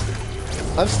freaking bastard!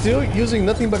 I'm still using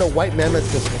nothing but a white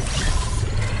mammoth pistol.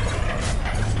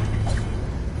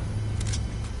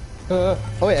 Oh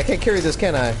wait, I can't carry this,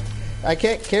 can I? I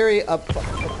can't carry a...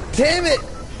 Damn it!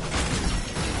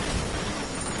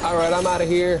 Alright, I'm out of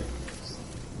here.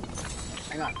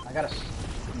 Hang on, I got a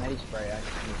medi spray.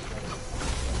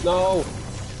 No!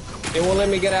 It won't let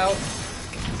me get out.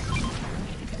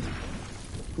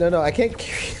 No, I can't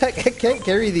carry... I can't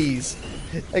carry these.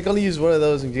 I can only use one of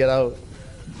those and get out.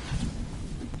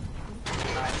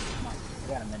 Alright, come on. I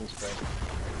got a medi spray.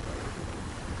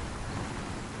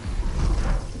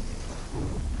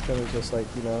 Kind of just like,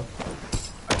 you know...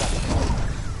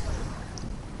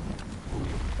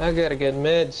 I gotta get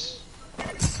mids.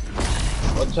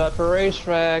 Watch out for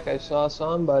racetrack. I saw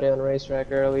somebody on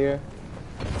racetrack earlier.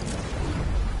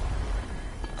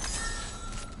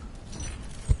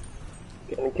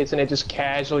 Getting kids and it just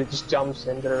casually just jumps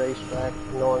into the racetrack,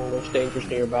 knowing there's dangers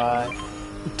nearby.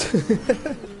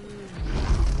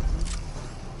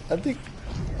 I think...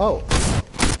 Oh.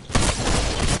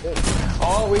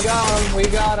 Oh, we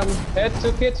got him, Head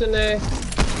to Kitsune.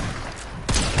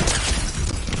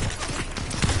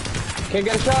 Can't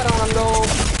get a shot on him though.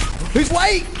 He's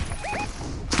white!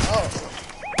 Oh.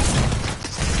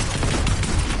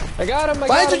 I got him,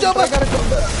 Behind you, Joba!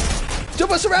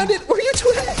 Joba, surrounded! Where are you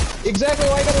two at? Exactly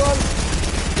why I gotta run.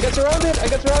 I got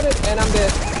surrounded, and I'm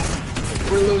dead.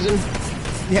 We're losing.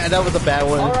 Yeah, that was a bad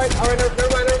one. Alright,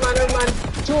 never mind.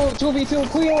 2v2,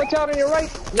 Queen, watch out on your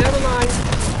right. Never mind.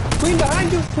 Queen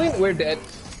behind you, Queen, we're dead.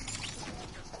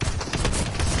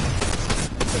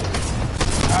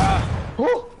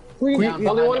 Queen,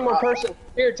 only one more person.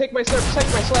 Here, take my slaps.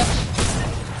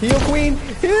 Heal, Queen!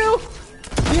 Heal!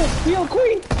 Heal,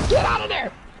 Queen! Get out of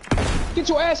there! Get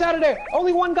your ass out of there!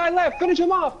 Only one guy left. Finish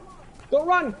him off. Don't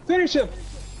run. Finish him.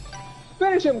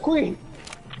 Finish him, Queen.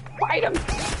 Fight him.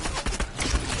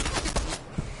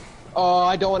 Oh,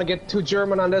 I don't want to get too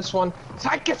German on this one.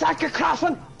 Sacke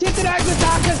krassen! Titte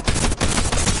Sachen!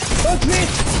 That's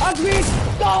me!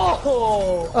 No!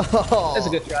 Oh. That's a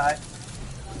good try.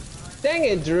 Dang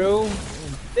it, Drew.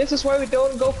 This is why we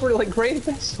don't go for like great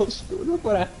pistols. Look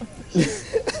what happened.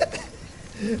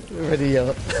 Ready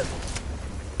yell.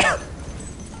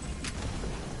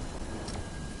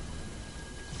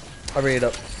 I read it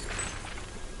up.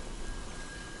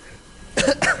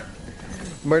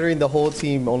 Murdering the whole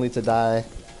team only to die.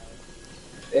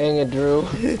 Dang it, Drew.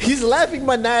 He's laughing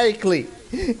maniacally.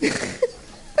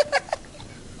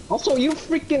 Also, you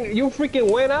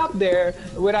freaking went up there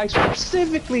when I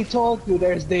specifically told you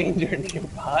there's danger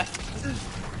nearby.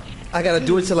 I gotta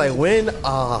do it till I win.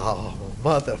 Oh,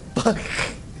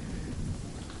 motherfucker.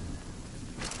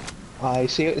 I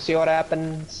see what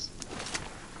happens.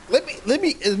 Let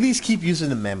me at least keep using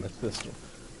the mammoth pistol.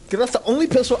 Cause that's the only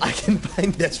pistol I can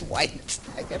find that's white.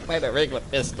 I can find a regular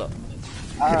pistol.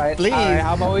 All right, please. All right,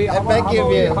 how about we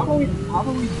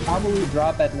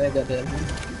drop at Mega then?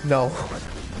 No.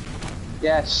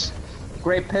 Yes.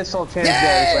 Great pistol change Yay!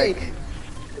 there.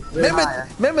 It's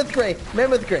like Mammoth gray.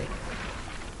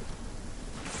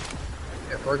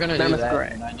 If we're gonna do that,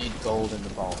 then I need gold in the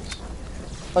balls.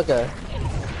 Okay.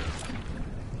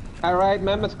 All right,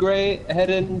 Mammoth Gray,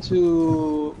 head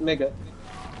into Mega.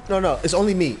 No, it's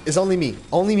only me.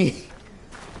 Only me.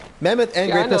 Mammoth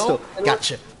and gray pistol.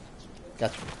 Gotcha.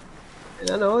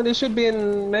 I know, they should be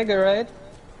in Mega, right?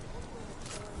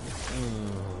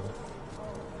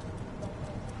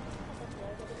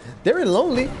 They're in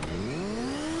lonely.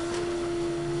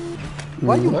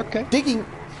 Why are you digging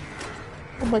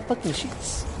on my fucking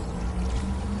sheets?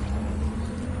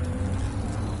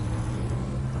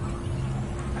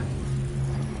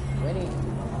 Ready.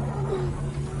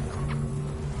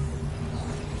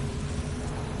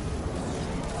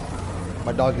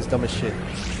 My dog is dumb as shit.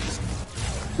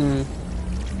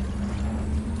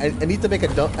 I need to make a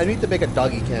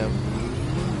doggy cam.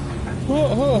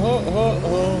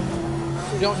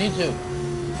 You don't need to.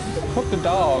 Cook the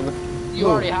dog. You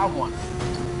already have one.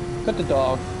 Cook the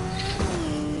dog.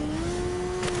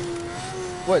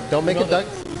 What? Don't make a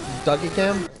doggy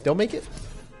cam? Don't make it?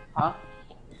 Huh?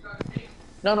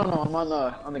 No, I'm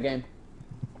on the game.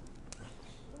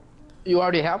 You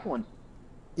already have one.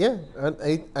 Yeah,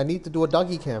 I need to do a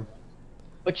doggy cam.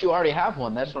 But you already have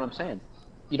one. That's what I'm saying.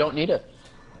 You don't need to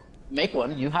make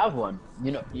one. You have one.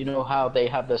 You know how they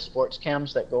have the sports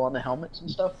cams that go on the helmets and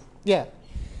stuff? Yeah.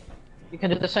 You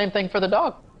can do the same thing for the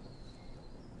dog.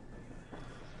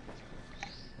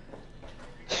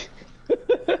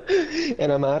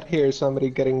 And I'm out here, somebody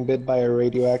getting bit by a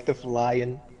radioactive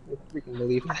lion. I freaking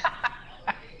believe it.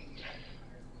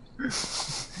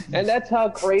 And that's how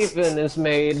Craven is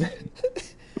made.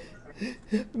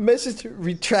 Message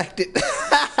retracted.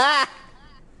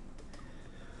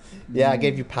 Yeah, I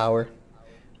gave you power.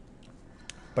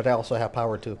 But I also have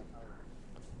power too.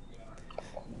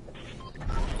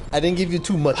 I didn't give you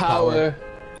too much power.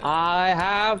 I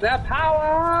have that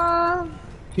power.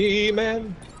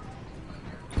 He-Man.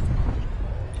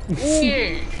 I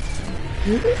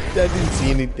didn't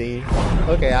see anything.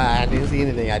 Okay, I didn't see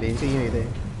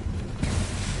anything.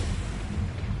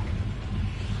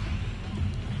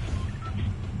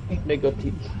 Nigga,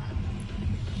 please.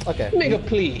 Okay. Nigga,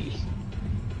 please.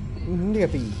 Nigga,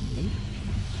 please.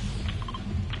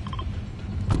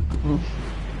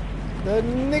 The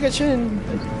nigga chin.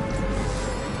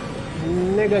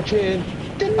 Nigga chin.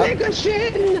 The nigga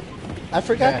chin. I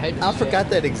forgot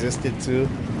that existed too.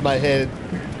 My head.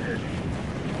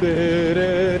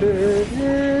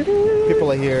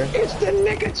 People are here. It's the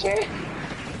nigga chin.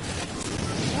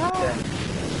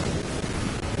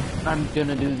 I'm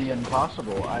gonna do the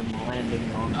impossible. I'm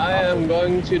landing on. I am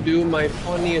going to do my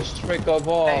funniest trick of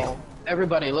all. Hey,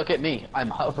 everybody, look at me. I'm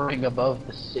hovering above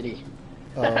the city.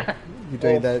 Oh, you're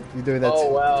doing that. You're doing that. Oh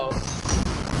too. wow!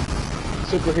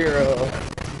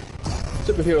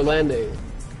 Superhero landing.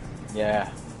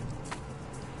 Yeah.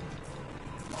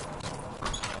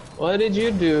 What did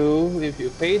you do if you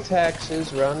pay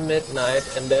taxes around midnight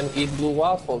and then eat blue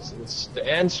waffles? It's the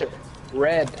answer.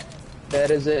 Red. That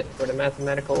is it for the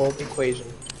mathematical equation.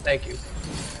 Thank you.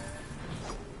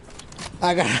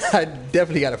 I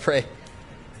definitely gotta pray.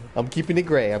 I'm keeping it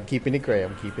gray.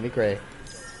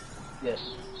 Yes.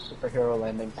 Superhero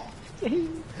landing.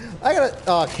 I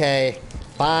gotta. Okay.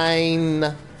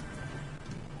 Fine.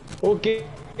 Who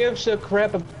gives a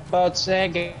crap about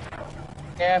SAG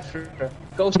after?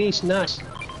 Go these nuts.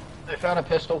 I found a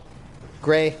pistol.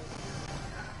 Gray.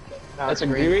 That's a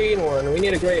green one. We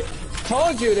need a gray.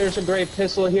 Told you there's a gray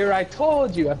pistol here. I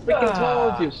told you. I freaking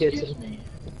told you, kids.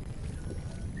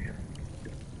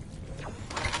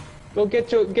 Go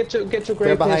get your gray pistol.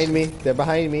 They're behind me. They're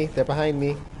behind me. They're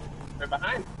behind.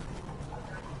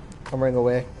 I'm running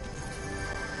away.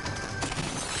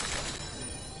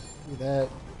 that.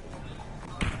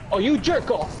 Oh, you jerk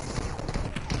off!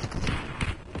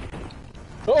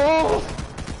 Oh!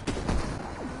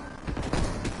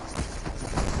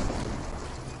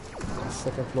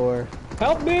 Second floor.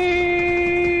 Help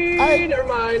me! Never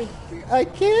mind. I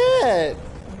can't.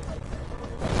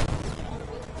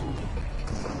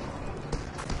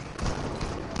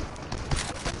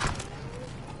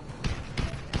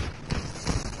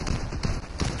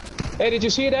 Hey, did you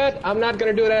see that? I'm not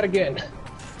gonna do that again.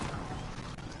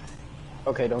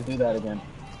 Okay, don't do that again.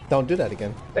 Don't do that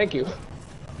again. Thank you.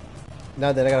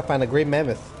 Now that I gotta find a great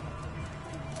mammoth.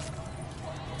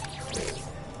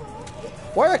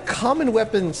 Why are common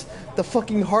weapons the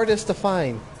fucking hardest to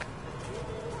find?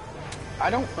 I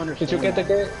don't understand. Did you get the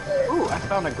gray? Ooh, I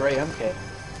found a gray MK.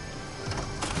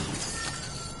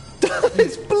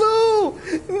 It's blue!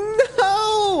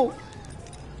 No!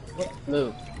 What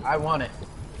blue? I want it.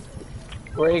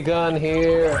 Ray gun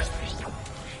here.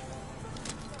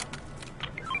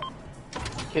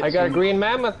 I got a green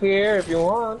mammoth here if you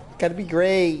want. Gotta be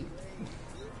great.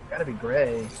 Gotta be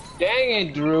gray. Dang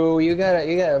it, Drew! You got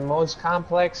a most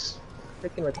complex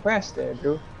freaking request there,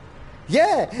 Drew.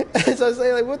 Yeah! So I was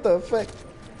saying, like, what the fuck?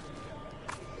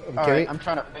 Alright, I'm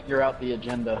trying to figure out the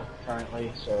agenda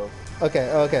currently, so...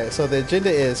 Okay, so the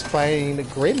agenda is find a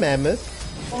great mammoth.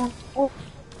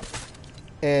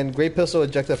 And great pistol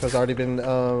objective has already been,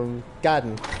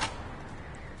 gotten.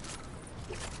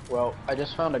 Well, I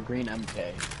just found a green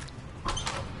MK.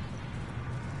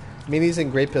 Minis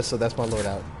and great pistol, that's my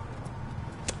loadout.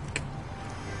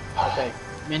 Okay,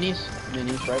 minis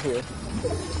right here.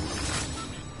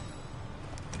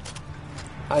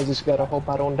 I just gotta hope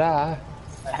I don't die.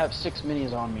 I have 6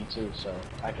 minis on me too, so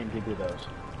I can give you those.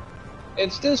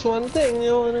 It's this one thing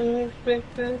you wanna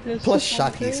expect. Plus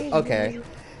shotkeys, okay.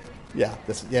 Yeah,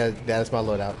 that is my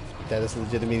loadout. That is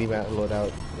legitimately my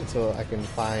loadout. Until I can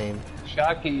find...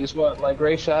 Shotkeys, what, like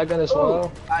gray shotgun as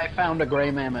well? I found a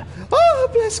gray mammoth. Oh,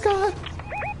 bless God!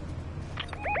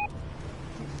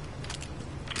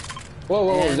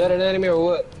 Whoa, is that an enemy or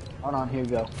what? Hold on, here you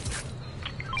go.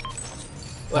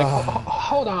 Like,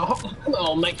 hold on, come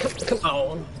on, mate, come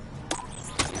on.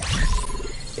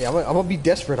 Yeah, I'm gonna be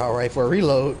desperate, alright, for a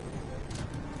reload.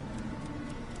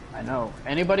 I know.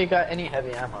 Anybody got any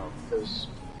heavy ammo? Because...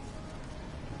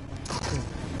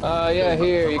 yeah,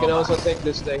 here, you can also take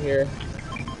this thing here.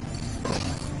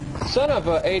 Son of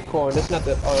a acorn, that's not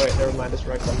the... Alright, never mind, that's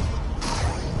right one.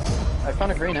 I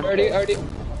found a green MK.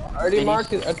 Already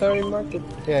marked it, I already marked it.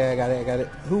 Yeah, I got it.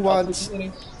 Who wants...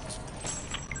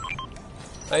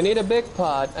 I need a big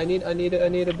pot. I need a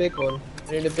big one.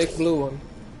 I need a big blue one.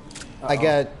 I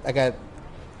got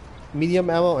medium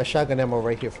ammo and shotgun ammo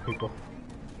right here for people.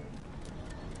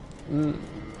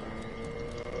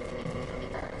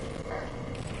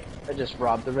 I just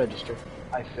robbed the register.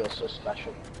 I feel so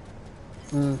special.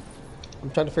 I'm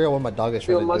trying to figure out what my dog is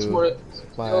trying to do.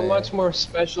 Feel much more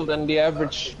special than the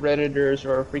average Redditors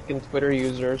or freaking Twitter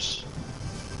users.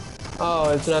 Oh,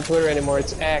 it's not Twitter anymore,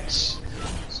 it's X.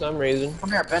 For some reason.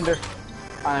 Come here, Bender.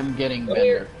 I'm getting Come Bender.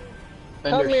 here.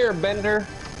 Come here, Bender.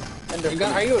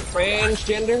 Are you a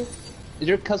transgender? Is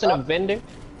your cousin a Bender?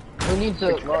 Who needs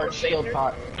a large shield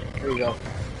pot? Here you go.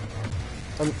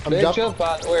 I'm Big shield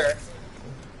pot, where?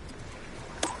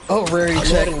 Oh, rarity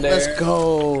check. Let's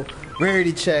go.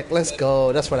 Rarity check. Let's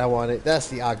go. That's what I wanted. That's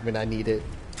the augment I needed.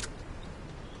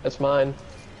 That's mine.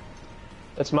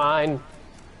 That's mine.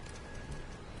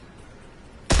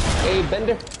 Hey,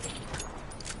 Bender.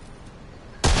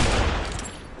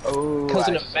 Oh,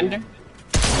 cousin of Bender?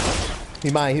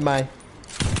 He mine.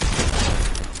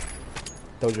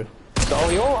 Told you. It's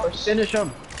all yours. Finish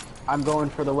him. I'm going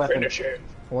for the weapon. Finish him.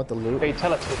 I want the loot.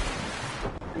 Fatality.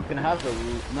 You can have the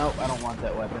loot. Nope, I don't want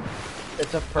that weapon.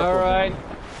 It's a purple. Alright.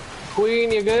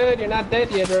 Queen, you good? You're not dead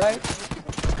yet, right?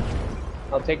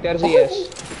 I'll take that as a yes.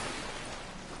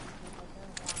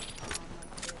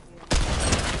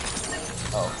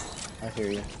 Oh, I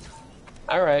hear you.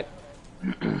 Alright.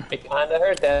 It kinda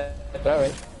hurt that, but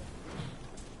alright.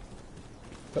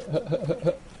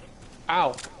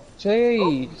 Ow.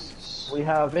 Jeez. We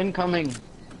have incoming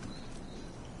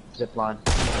zipline.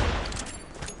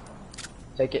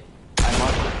 Take it. I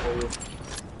marked it for you.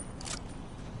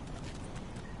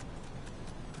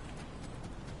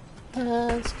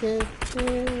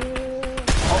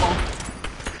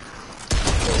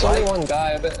 It's only one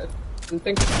guy, but I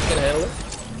think he can handle it.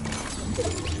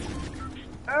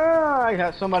 Ah, I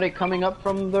got somebody coming up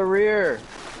from the rear.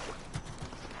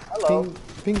 Hello.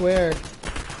 Ping where?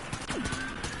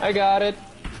 I got it.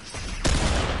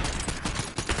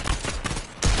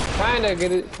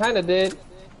 Kinda did. In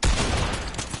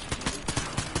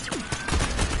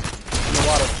the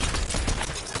water.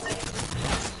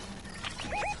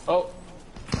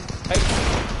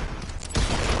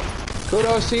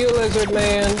 Kudos to you, lizard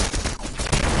man.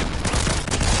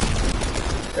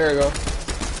 There we go.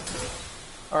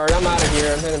 Alright, I'm out of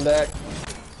here. I'm heading back.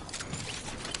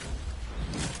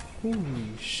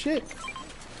 Holy shit.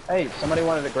 Hey, somebody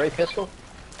wanted a gray pistol?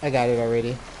 I got it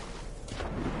already.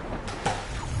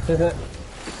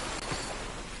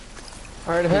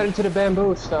 Alright, headed to the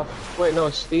bamboo stuff. Wait, no,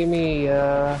 steamy,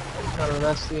 no,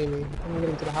 not steamy. I'm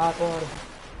getting to the hot water.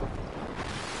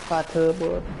 Hot tub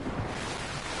water.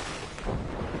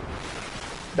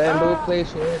 Bamboo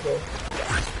place, here we go.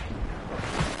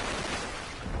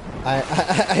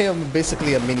 I am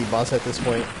basically a mini boss at this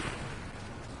point.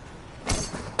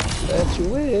 That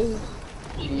you is.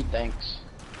 Gee, thanks.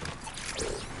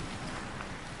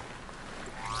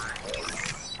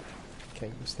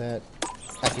 Can't use that.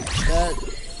 I can use that.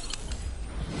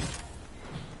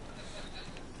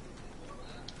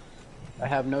 I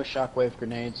have no shockwave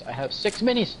grenades. I have 6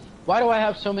 minis. Why do I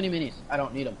have so many minis? I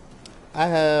don't need them. I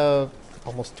have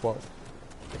almost 12.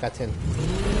 I got 10.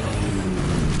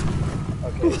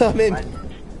 Okay. I'm in.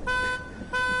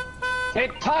 Hey,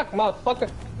 talk, motherfucker.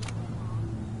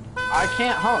 I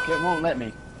can't honk. It won't let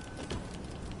me.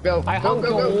 Go. I Go, honk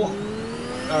go, go.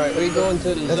 Alright, we going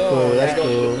to the That's zone. cool, that's Let's go.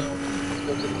 cool. Let's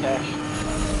go to the cache.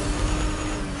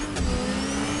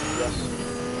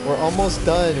 Yes. We're almost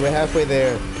done. We're halfway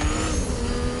there.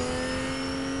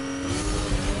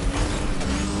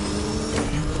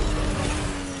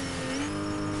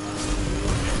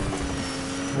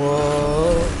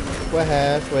 Whoa, we're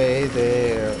halfway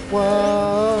there.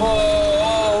 Whoa.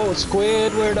 Whoa,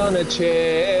 Squidward on a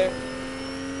chair.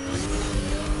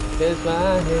 It's my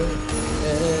head.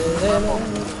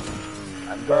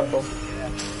 I'm Purple.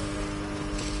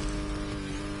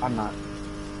 I'm not.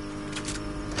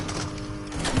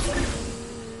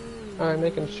 Alright,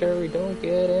 making sure we don't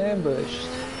get ambushed.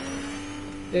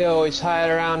 They always hide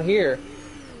around here.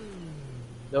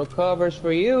 No covers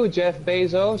for you, Jeff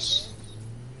Bezos.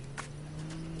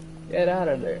 Get out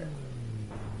of there.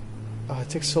 Oh, it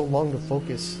takes so long to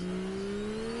focus.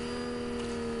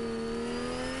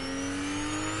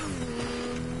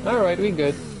 Alright, we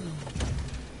good.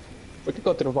 We could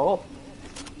go to the vault.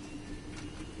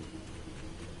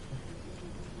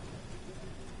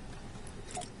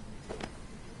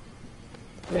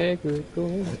 Yeah, good,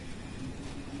 go.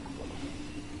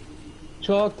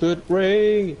 Chocolate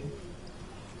rain.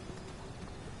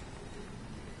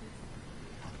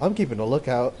 I'm keeping a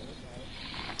lookout.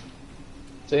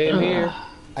 Same here.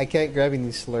 I can't grab any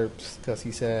slurps because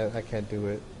he said I can't do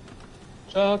it.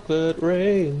 Chocolate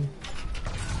rain.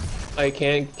 I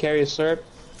can't carry a slurp.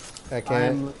 I I'm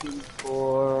can't looking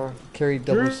for... carry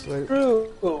double slurp. Drew,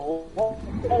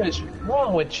 what is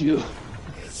wrong with you?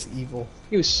 It's evil.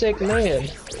 You sick man.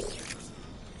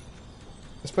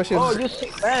 Especially Oh, if you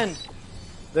sick man.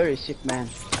 Very sick man.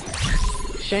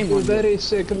 Shame You on you. very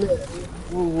sick man.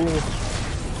 Ooh.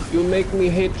 You make me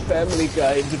hate Family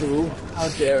Guy, Drew. How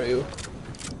dare you?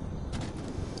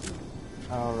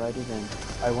 Alrighty then.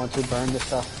 I want to burn the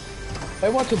stuff. I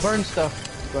want to burn stuff.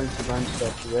 I'm going to burn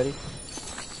stuff. You ready?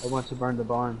 I want to burn the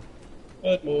barn.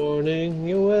 Good morning,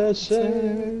 USA.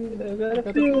 I got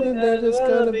a feeling that it's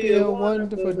gonna be a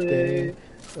wonderful day.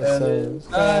 The sun's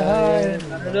sky high and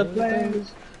under the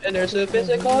plains, and there's a bitch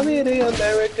that call me the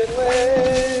American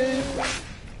way.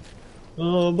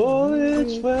 Oh boy,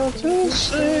 it's well to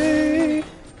say.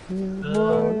 Good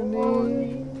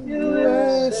morning,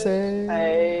 USA.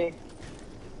 Hey.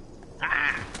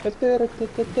 Hey,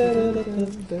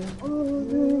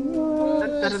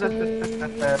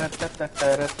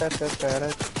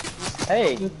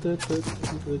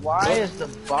 why is the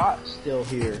bot still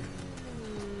here?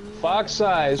 Fox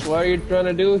Eyes, what are you trying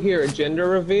to do here? A gender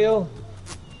reveal?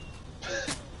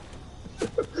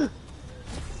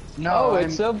 No,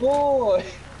 It's a boy!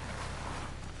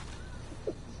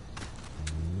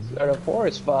 Start a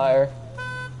forest fire.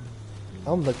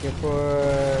 I'm looking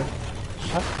for.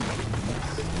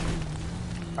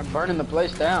 I'm burning the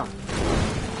place down.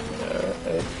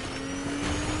 Alright.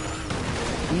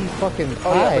 He fucking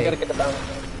Oh yeah, we high. gotta get the bounty.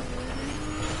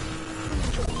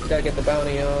 Gotta get the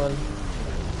bounty on.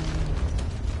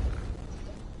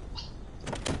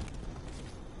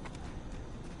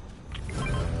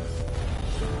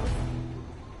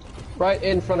 Right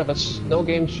in front of us. No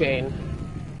game chain.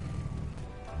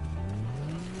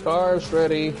 Cars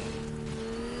ready.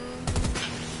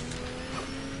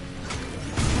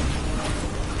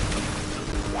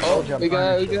 Oh, we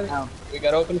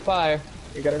got open fire.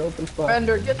 We got an open fire.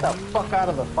 Fender, get the fuck out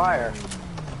of the fire.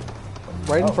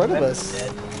 Right in front of Fender's us.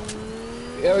 dead.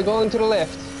 Yeah, we're going to the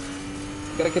left.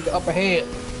 Gotta get the upper hand.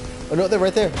 Oh no, they're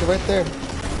right there. They're right there.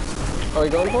 Are we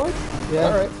going for it? Yeah.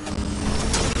 Alright.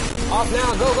 Off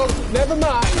now, go, go. Never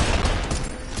mind.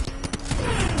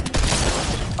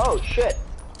 Oh shit!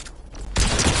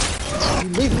 You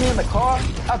leave me in the car?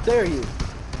 How dare you?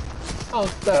 Oh,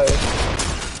 sorry.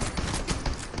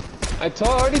 I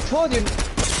already told you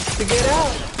to get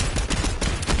out.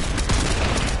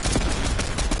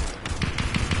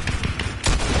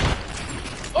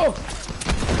 Oh!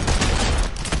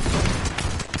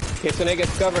 Okay, so they get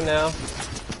covered now.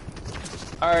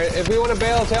 Alright, if we want to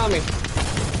bail, tell me.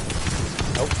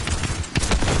 Nope.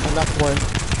 I knocked one.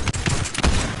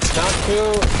 Knock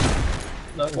two.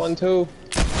 Knock one, two.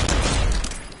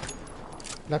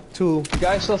 Knocked two. You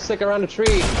guys still stick around the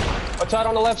tree. Watch out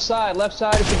on the left side. Left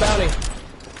side is your bounty.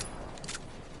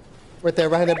 Right there,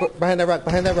 behind that rock,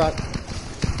 behind that rock.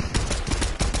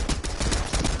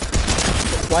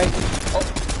 White. Oh,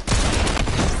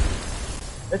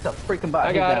 It's a freaking body.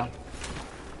 I got it.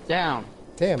 Down.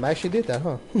 Damn, I actually did that,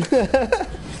 huh?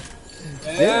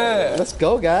 yeah. Let's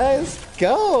go, guys.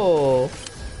 Go.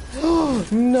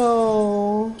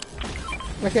 No.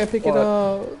 I can't pick it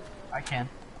up. I can.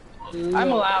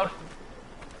 I'm allowed.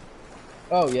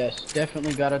 Oh yes,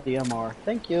 definitely got at the MR.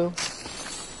 Thank you.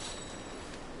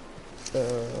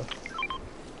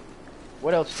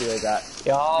 What else do I got?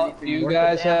 Y'all, do you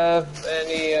guys have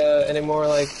any more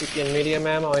like freaking medium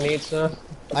ammo? I need some.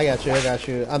 I got you, I got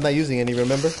you. I'm not using any,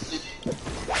 remember?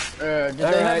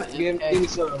 Alright, give me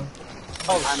some.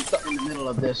 Oh, I'm in the middle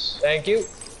of this. Thank you.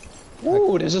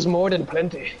 Ooh, this is more than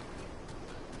plenty.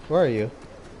 Where are you?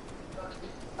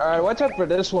 Alright, watch out for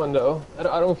this one though. I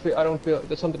don't feel,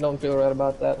 there's something I don't feel right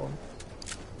about that one.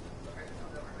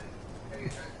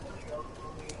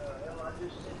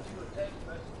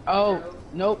 Oh,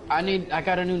 nope. I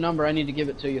got a new number. I need to give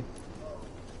it to you.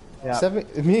 Yeah.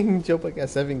 Me and Joba got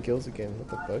 7 kills again. What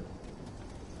the fuck?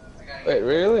 Wait,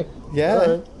 really?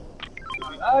 Yeah.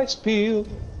 Ice peel.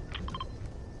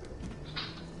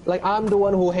 Like I'm the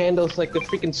one who handles like the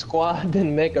freaking squad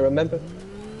and Mega, remember?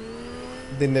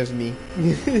 Then there's me.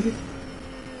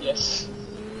 Yes.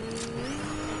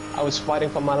 I was fighting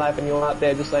for my life and you're out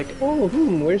there just like, oh,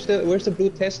 where's the blue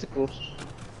testicles?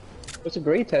 Where's the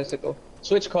gray testicle?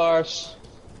 Switch cars.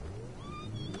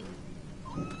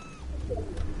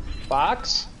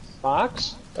 Fox?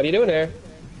 Fox? What are you doing there?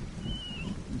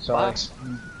 I'm sorry. Fox?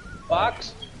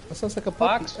 Fox? That sounds like a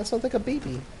Fox? That sounds like a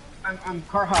baby. I'm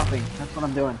car hopping. That's what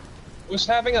I'm doing. Who's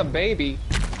having a baby?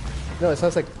 No, it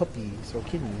sounds like puppies or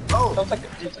kittens. Oh, Sounds like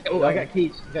a oh, I got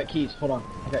keys. I got keys. Hold on.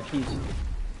 I got keys.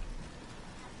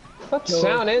 What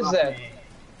sound is that?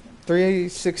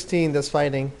 316 that's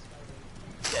fighting.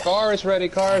 Car is ready,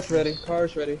 car is ready, car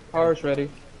is ready, car is ready.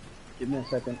 Give me a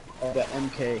second. I got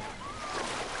MK.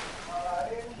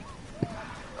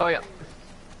 Oh yeah.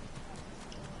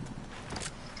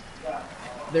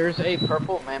 There's a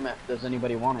purple mammoth. Does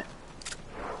anybody want it?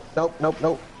 Nope, nope,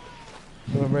 nope.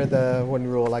 Remember the one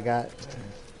rule I got?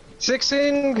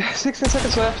 16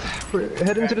 seconds left. We're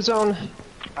heading to the zone.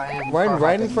 I am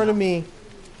Right in front of me.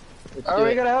 Oh,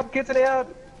 we gotta help kids today out.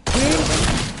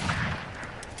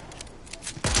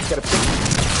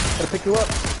 Gotta pick you up.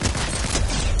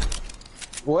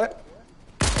 What?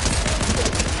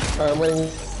 Alright, I'm waiting.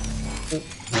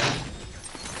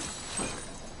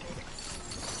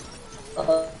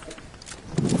 Oh!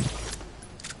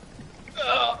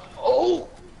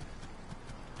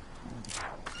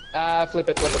 Flip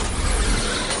it.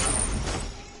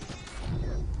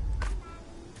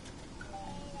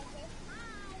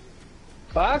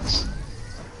 Fox?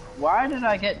 Why did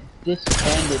I get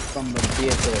disbanded from the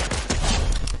vehicle?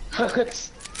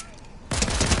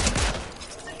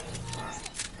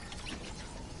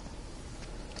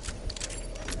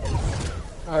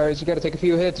 Alright, so you gotta take a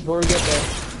few hits before we get there.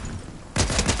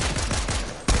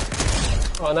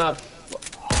 Oh, no.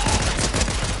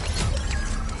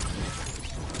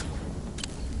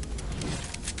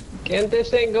 Can't this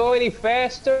thing go any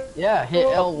faster? Yeah, hit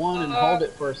L1 and hold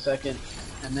it for a second,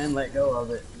 and then let go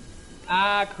of it.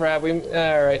 Ah, crap.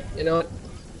 Alright, you know what?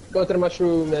 Go to the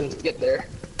mushroom and get there.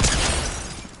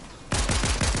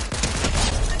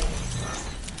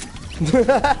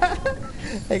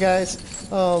 Hey guys,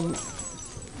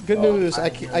 good news. I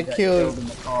killed. In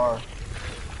the car.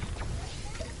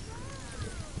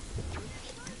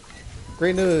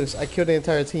 Great news. I killed the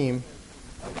entire team.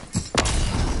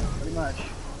 Pretty much.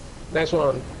 Next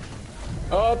one.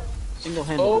 Up.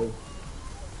 Single-handedly.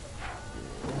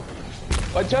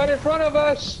 Watch out in front of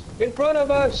us! In front of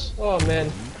us! Oh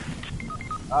man.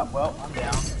 Well, I'm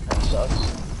down. That sucks.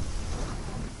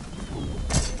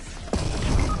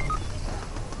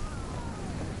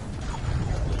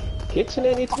 Kitchen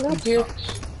anything up here?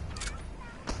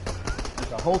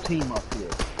 There's a whole team up here.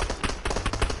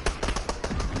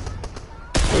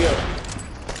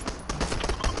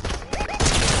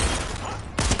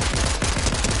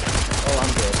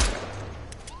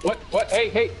 What? What? Hey,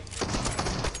 hey!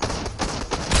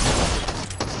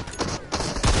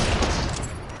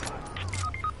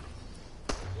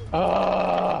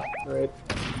 Ah! Right.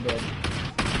 I'm dead.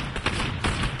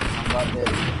 I'm about dead.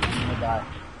 I'm gonna die.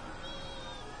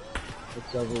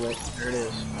 It's over with. There it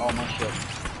is. All my shit.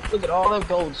 Look at all that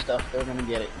gold stuff. They're gonna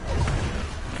get it.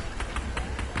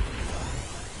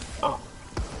 Oh.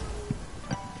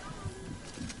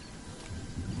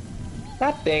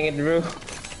 God dang it, Drew.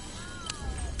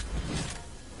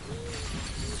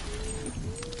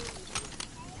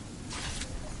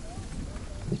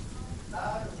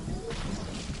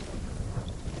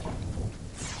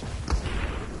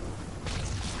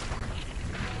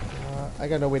 I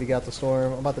got no way to get out the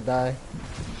storm. I'm about to die.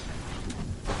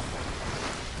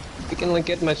 You can like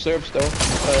get my serves though.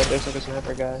 There's like a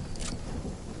sniper guy.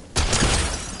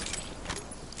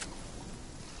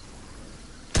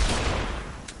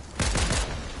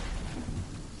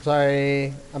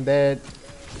 Sorry, I'm dead.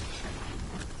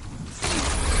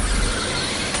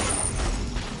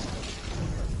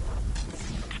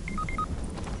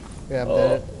 Yeah, I'm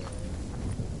dead.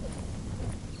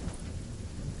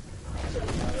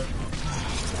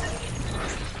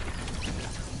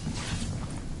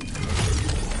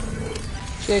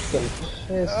 Chicken.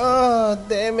 Yes. Oh,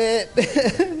 damn it.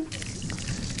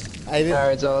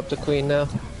 Alright, it's all up to Queen now.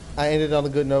 I ended on a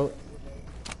good note.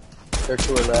 There are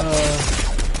two of left.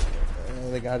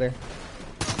 They got her.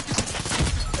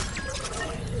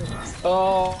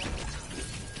 Oh.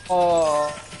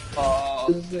 Oh.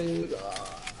 Oh.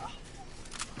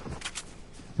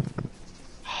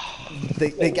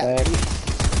 They got me.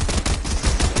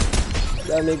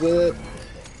 Got me good.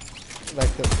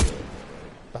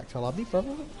 Back to lobby,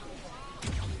 probably.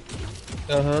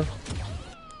 Uh-huh.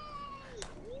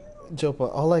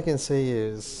 Jopa, all I can say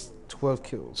is 12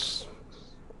 kills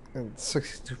and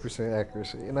 62%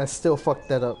 accuracy, and I still fucked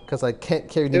that up because I can't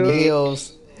carry any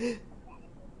heals.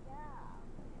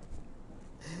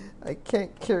 I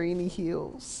can't carry any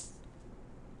heals.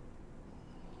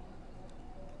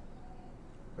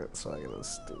 That's what I gotta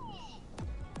do.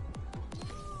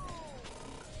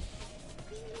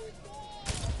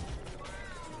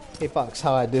 Hey Fox,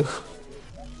 how I do?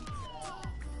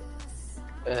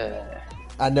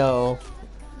 I know.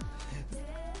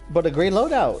 But a great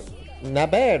loadout. Not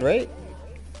bad, right?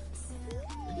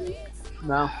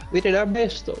 No. We did our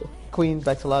best though. Queen,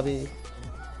 back to lobby.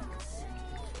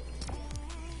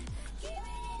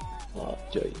 Oh,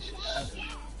 Jesus.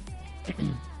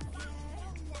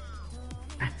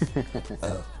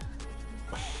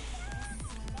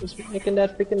 Who's making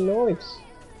that freaking noise?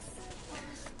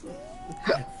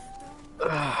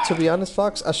 To be honest,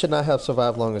 Fox, I should not have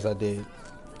survived long as I did.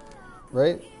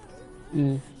 Right?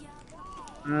 I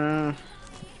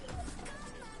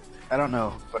don't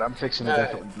know, but I'm fixing to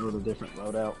definitely build a different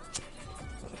loadout.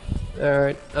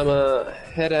 Alright, I'm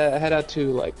head out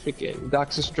to like freaking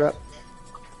Doxus drop.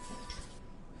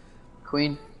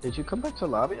 Queen, did you come back to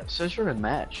lobby? It says you're in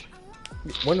match.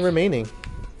 One remaining.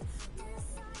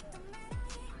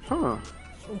 Huh.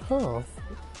 Huh.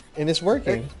 And it's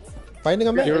working. Finding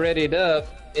a match. You're readied up,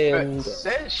 and It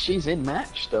says she's in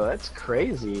match though. That's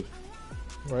crazy.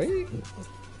 Right?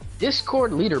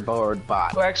 Discord leaderboard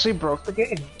bot. who actually broke the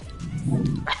game.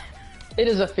 It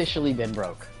has officially been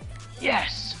broke.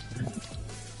 Yes.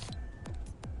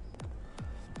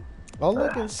 All I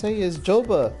can say is,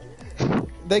 Joba,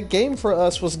 that game for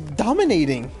us was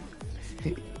dominating.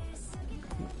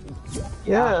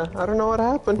 Yeah, I don't know what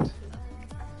happened.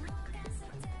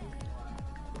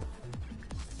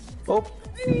 Oh,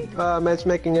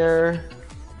 matchmaking error.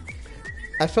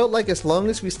 I felt like as long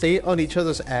as we stayed on each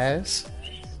other's ass,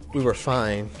 we were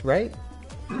fine, right?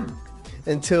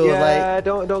 Until Yeah, like,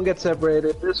 don't get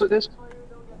separated. This.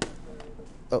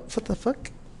 oh, what the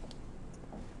fuck?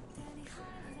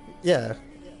 Yeah,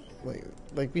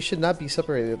 like we should not be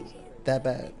separated that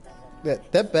bad.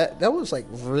 That bad. That was like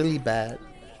really bad.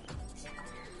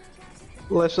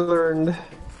 Lesson learned.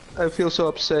 I feel so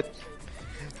upset.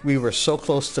 We were so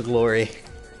close to glory.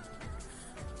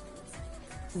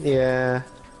 Yeah.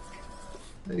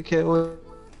 You can't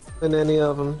win any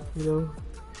of them, you know.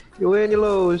 You win, you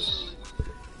lose.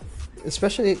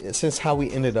 Especially since how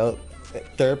we ended up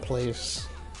at third place.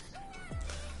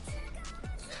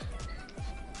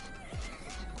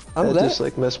 I just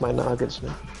like miss my nuggets,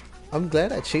 man. I'm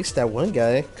glad I chased that one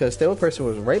guy, because the other person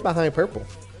was right behind purple.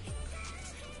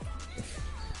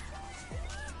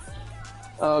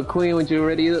 Queen, would you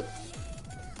ready up?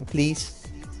 Please.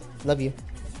 Love you.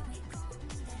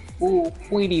 Ooh,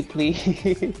 Queenie,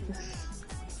 please.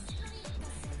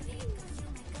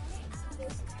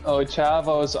 Oh,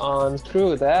 Chavo's on.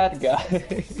 Screw that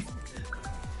guy.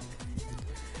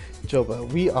 Joba,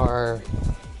 we are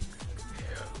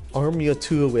Army of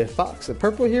 2 with Fox. And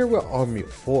Purple here, we're Army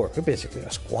of 4. We're basically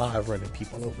a squad running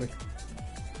people over.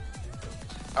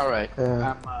 All right,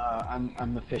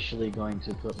 I'm officially going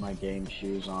to put my game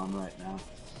shoes on right now.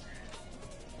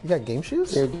 You got game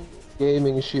shoes? Your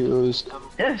gaming shoes.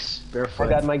 Yes, barefoot. I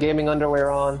got my gaming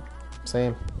underwear on.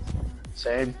 Same.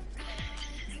 Same.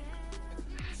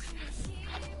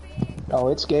 Oh,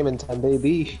 it's gaming time,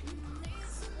 baby.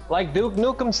 Like Duke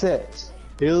Nukem says,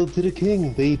 "Hail to the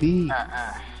king, baby."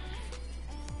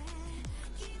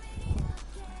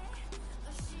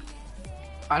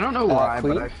 I don't know why,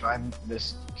 Queen? but I find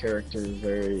this character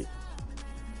very...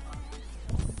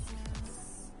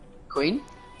 Queen?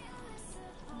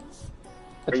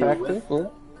 Attractive, yeah.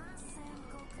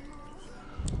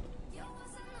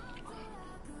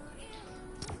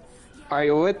 Are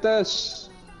you with us?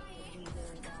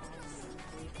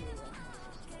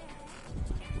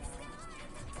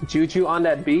 Juju on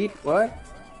that beat? What?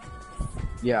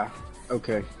 Yeah,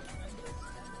 okay.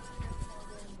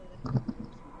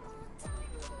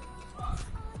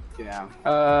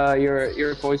 Yeah.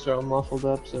 Your voice are all muffled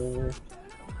up, so...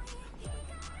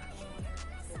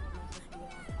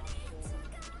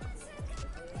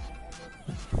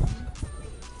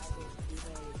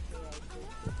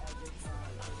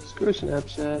 Screw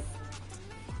Snapchat.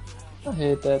 I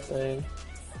hate that thing.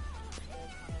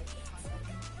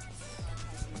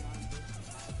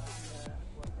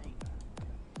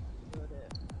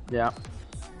 Yeah.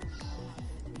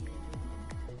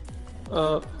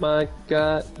 Oh my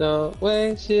god, no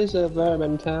way, she's a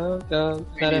vermin town. Me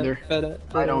neither.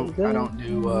 I don't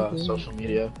do social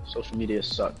media. Social media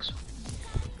sucks.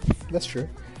 That's true.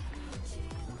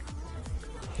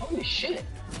 Holy shit.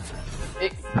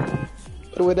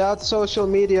 But without social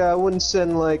media, I wouldn't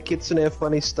send like Kitsune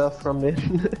funny stuff from it.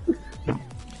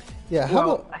 Yeah, how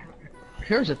Well, about...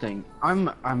 here's the thing. I'm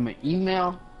an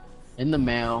email in the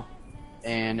mail,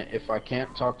 and if I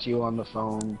can't talk to you on the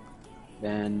phone,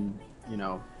 then you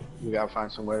know we gotta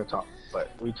find some way to talk. But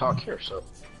we talk here, so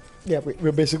Yeah,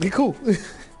 we're basically cool.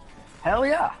 hell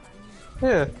yeah.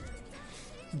 Yeah.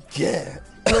 Yeah.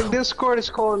 Like Discord is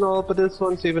cool and all, but this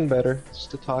one's even better. Just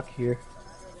to talk here.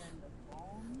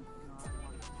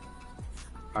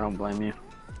 I don't blame you.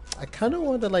 I kind of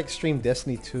want to like stream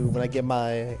Destiny 2 when I get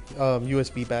my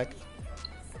USB back.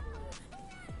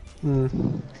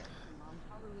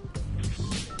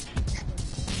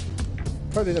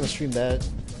 Probably gonna stream that.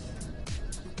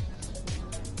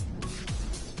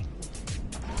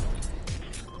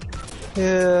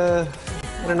 Yeah.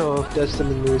 I don't know if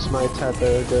Destiny is my type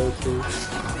of go-to.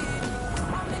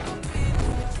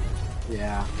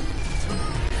 Yeah.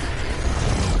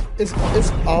 It's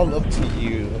all up to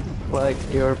you. Like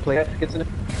your play Kitsune?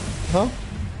 Huh?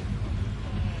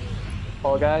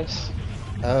 Fall Guys?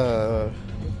 Ooh.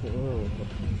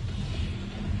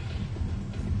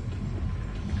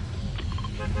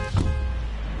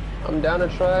 I'm down to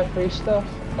try free stuff.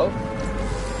 Oh.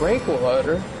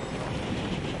 Breakwater?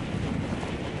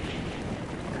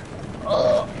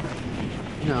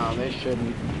 No, they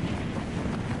shouldn't.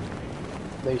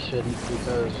 They shouldn't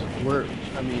because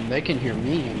I mean, they can hear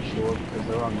me, I'm sure, because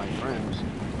they're on my friends.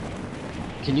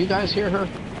 Can you guys hear her?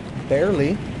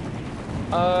 Barely.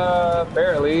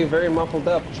 Barely. Very muffled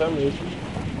up for some reason.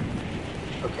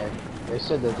 Okay. They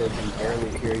said that they can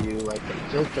barely hear you, like the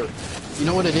filter. You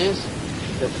know what it is?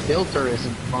 The filter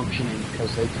isn't functioning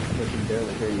because they can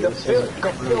barely hear you. The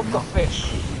filter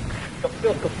fish. The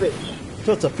filter fish.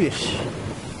 Filter fish.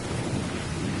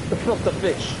 The filter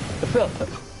fish. The filter.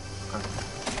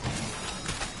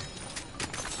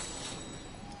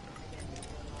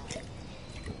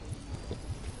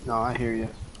 No, I hear you.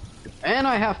 And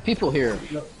I have people here.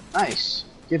 Nice.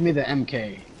 Give me the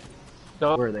MK.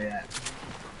 No. Where are they at?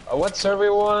 What's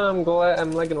everyone? I'm glad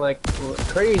I'm lagging like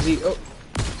crazy. Oh.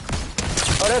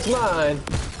 Oh, that's mine.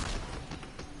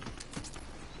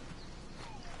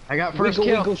 I got first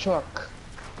Wiggle, kill. wiggle shark.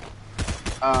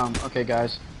 Okay,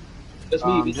 guys. That's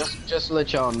me. Just to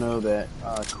let y'all know that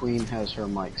Queen has her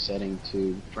mic setting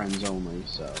to friends only,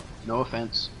 so no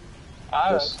offense.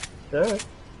 Alright. Alright.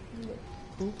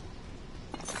 Cool.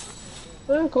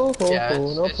 Yeah,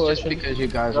 cool. No it's just pushing. because you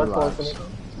guys Not are live. forcing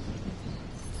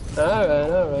So.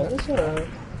 Alright. It's alright.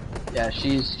 Yeah,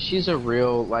 she's a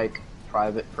real like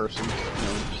private person. You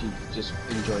know, she just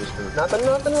enjoys her. Nothing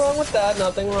wrong with that.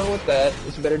 Nothing wrong with that.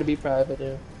 It's better to be private.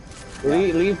 Yeah.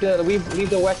 Leave the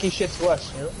wacky shit to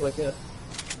us. You know, like yeah.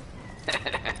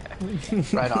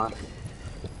 Right on.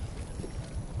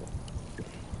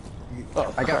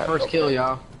 Oh, I got first kill,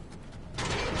 y'all.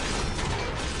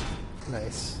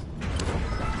 Nice.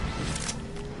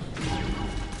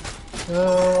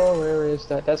 Oh, where is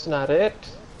that? That's not it.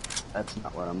 That's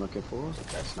not what I'm looking for.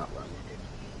 That's not what I'm looking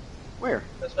for. Where?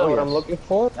 That's not what I'm looking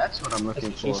for. That's what I'm That's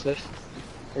looking what she for. said.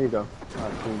 There you go.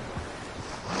 Alright, cool.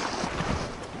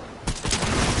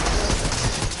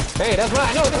 Hey, that's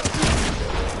mine. No, no.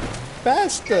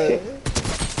 Faster!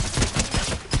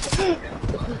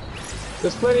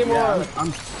 There's plenty more. Yeah,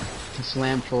 I'm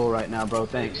slam full right now, bro.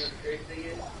 Thanks.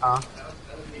 Huh?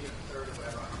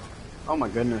 Oh my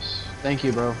goodness. Thank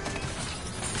you, bro.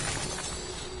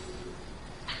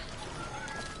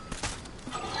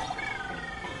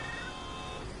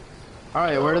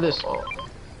 Alright, where did this...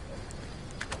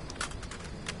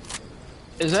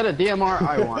 Is that a DMR?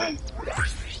 I want.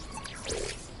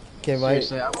 Okay,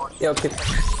 Seriously, I want. Yeah, okay.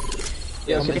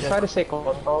 Yeah, so you can try to say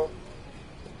control.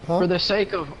 Huh? For the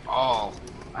sake of... Oh,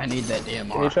 I need that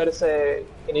DMR. Can you try to say...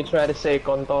 Can you try to say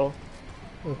control?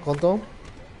 Condom?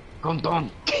 Condom.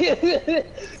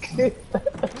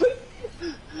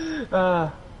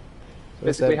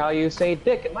 Basically how you say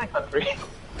dick in my country.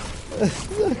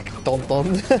 Don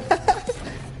don.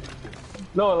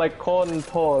 No, like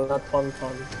control, not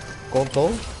tonton.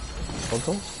 Conto?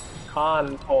 Conto?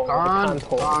 Control.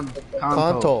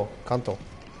 Canto. Canto.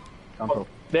 Canto.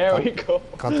 There we go.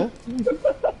 Canto?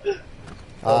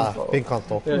 Ah, big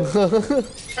canto. Yeah.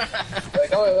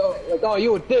 like, oh,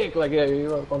 you a dick, like, yeah,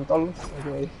 you a control.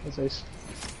 Okay, what's this?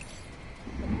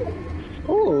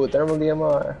 Ooh, thermal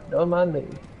DMR. Don't mind me.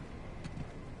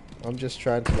 I'm just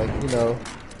trying to, like, you know,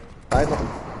 find a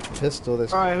pistol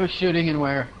that's... Alright, who's shooting and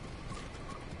where?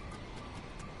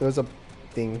 There was a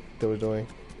thing they were doing.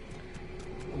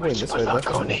 Wait, this way, left.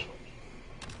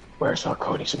 Where's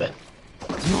Marconi's men?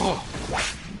 No!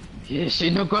 Yes,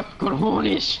 no got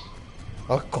cojones!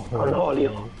 Oh, God.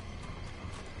 Cornholio.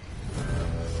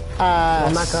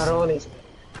 Macaronis.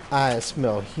 I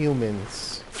smell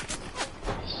humans.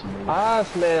 I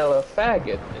smell a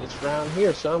faggot. It's around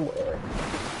here somewhere.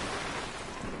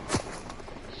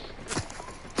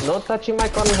 No touching my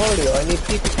cornholio. I need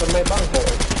people for my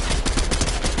bunghole.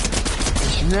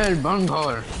 Smell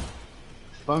bunghole.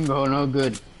 Bunghole no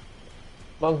good.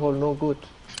 Bunghole no good.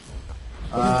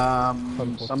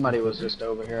 Somebody was just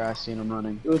over here. I seen him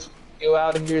running. You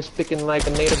out here speaking like a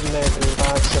Native American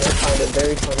box, and I find it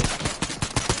very funny.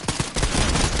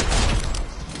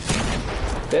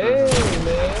 Dang,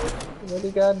 man. What do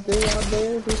you gotta do out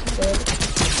there? Do some damage.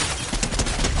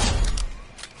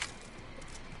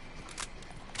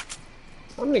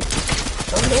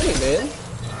 How many, man?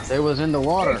 They was in the There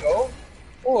water. you go.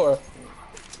 4.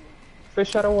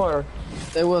 Fish out of water.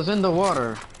 They was in the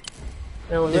water.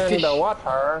 It was The in fish. the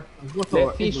water.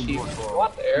 The fishy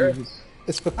water.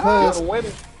 It's because... Your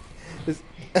women,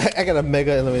 I got a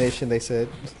mega elimination, they said.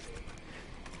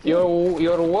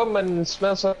 your woman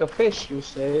smells like a fish, you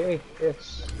say?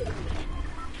 Yes.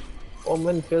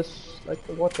 Woman feels like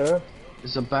the water.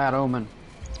 It's a bad omen.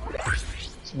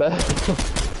 It's bad.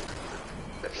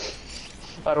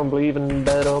 I don't believe in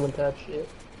bad omen type shit.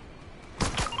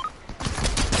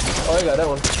 Oh, I got that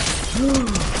one.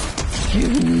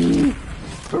 Give me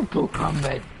purple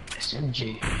combat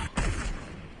SMG.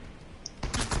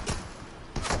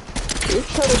 You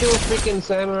try to do a freaking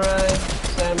samurai,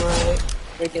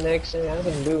 freaking accent. I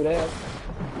didn't do that.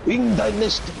 Wing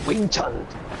Dynasty, Wing Chun.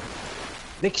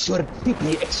 Make sure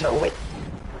PP extra wet.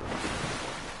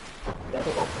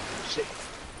 Oh, shit.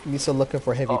 Misa looking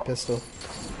for heavy pistol.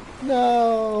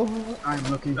 No. I'm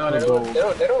looking No, for gold.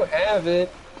 they don't have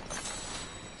it.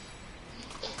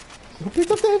 Who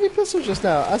picked up the heavy pistol just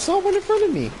now? I saw one in front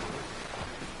of me.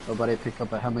 Nobody picked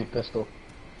up a heavy pistol.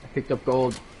 I picked up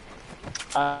gold.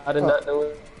 I did not do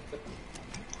it.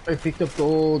 I picked up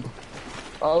gold.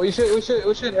 Oh, we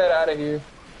should head out of here.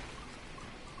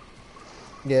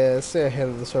 Yeah, stay ahead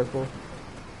of the circle.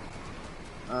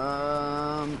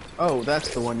 Oh, that's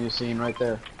the one you've seen right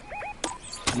there.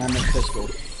 Mammoth pistol.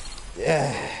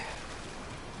 Yeah.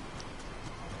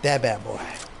 That bad boy.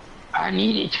 I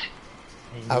need it.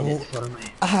 I need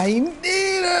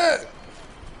it!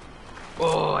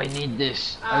 Oh, I need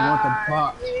this. I want the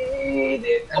bot. And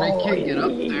I can't get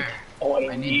up there.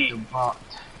 I need the bot.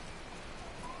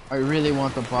 I really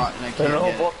want the bot and I can't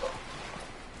get it.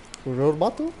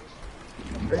 Roboto?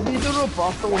 I need the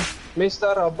roboto.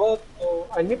 Mr. Roboto,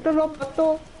 I need the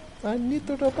Roboto. I need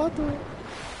the roboto.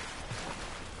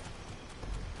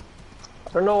 I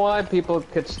don't know why people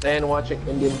could stand watching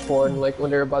Indian porn, like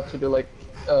when they're about to do like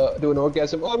do an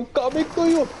orgasm. I'm coming to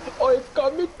you. I'm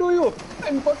coming to you.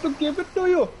 I'm about to give it to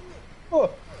you. Oh,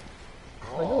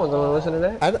 like, no one's gonna listen to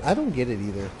that. I don't get it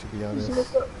either, to be honest.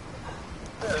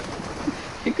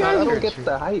 You I guys don't are get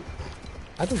the hype.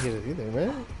 I don't get it either,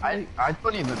 man. I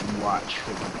don't even watch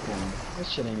freaking porn. This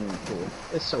shit ain't even cool.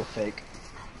 It's so fake.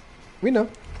 We know.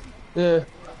 Yeah.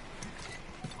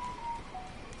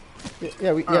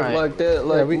 Yeah, we Like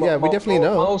we definitely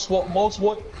know. Most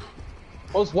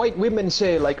white women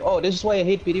say like, oh, this is why I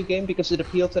hate video game because it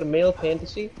appeals to the male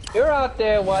fantasy. You're out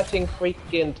there watching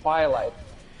freaking Twilight.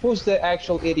 Who's the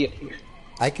actual idiot here?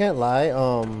 I can't lie.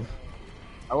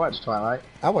 I watch Twilight.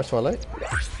 I watch Twilight.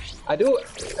 I do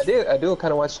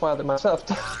kind of watch Twilight myself.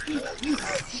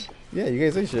 Yeah, you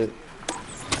guys say shit.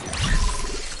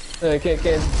 I can't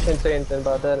say anything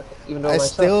about that. Even though I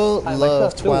still love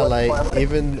myself do watch Twilight,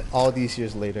 even all these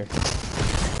years later.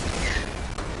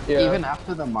 Yeah. Even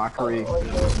after the mockery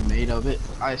was made of it,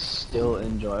 I still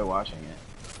enjoy watching it.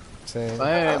 Same.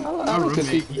 My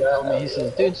roommate, he told me, he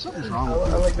says, dude, something's wrong with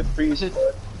you. I like the trees.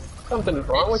 Something's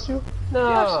wrong with you?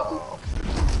 No.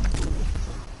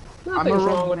 Nothing's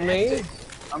wrong with me.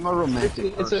 I'm a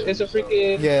romantic person. It's a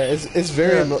freaking... Yeah, it's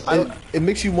very. It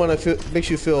makes you want to feel. Makes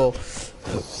you feel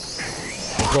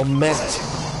romantic.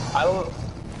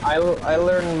 I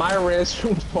learned my race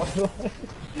from Twilight.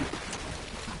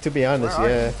 To be honest,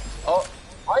 yeah. Oh,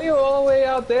 are you all the way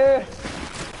out there?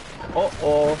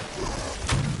 Uh-oh.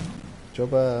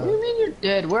 Joba. What do you mean you're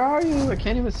dead? Where are you? I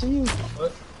can't even see you.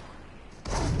 What?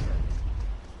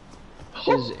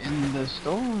 She's in the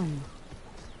storm.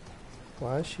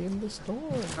 Why is she in the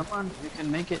storm? Come on, you can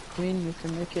make it, Queen. You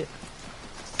can make it.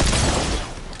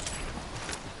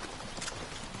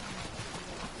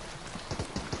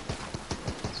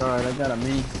 It's alright, I got a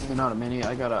mini. Not a mini,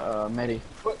 I got a medi.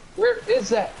 Where is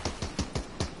that?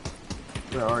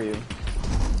 Where are you?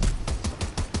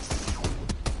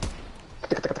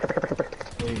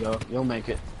 There you go. You'll make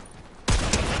it.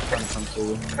 Come to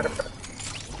you.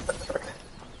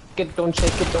 Don't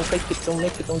shake it, don't fake it, don't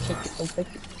make it, don't shake it, don't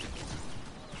fake it.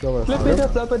 Joba, Flip it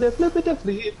up, flip it up, flip it up,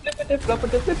 flip it up, flip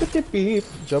it up, flip it up, beep.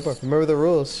 Joba, remember the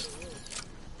rules.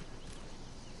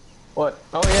 What?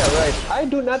 Oh yeah, right. I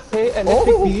do not pay an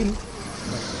electric bill.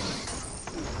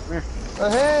 Oh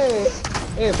hey!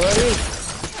 Hey buddy!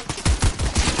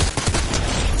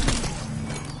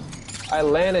 I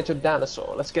landed your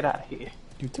dinosaur. Let's get out of here.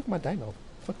 You took my dino.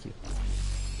 Fuck you.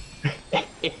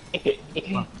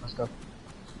 Come on, let's go.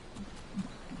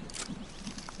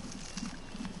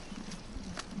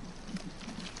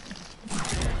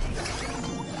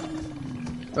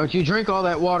 Don't you drink all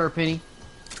that water, Penny.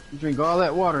 You drink all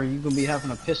that water, you're gonna be having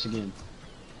to piss again.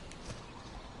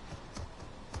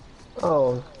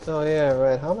 Oh yeah,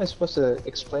 right. How am I supposed to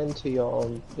explain to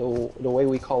you the way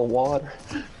we call water?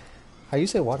 How you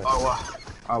say water?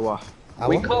 Awa.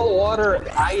 We call water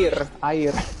air.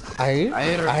 Air?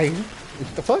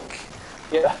 What the fuck?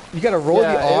 Yeah. You gotta roll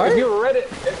the R?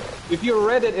 If you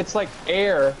read it, it's like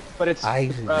air, but it's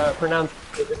pronounced.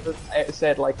 It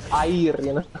said like air,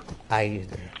 you know. Air.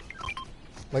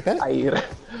 Like that? Air.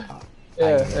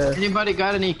 Yeah. Anybody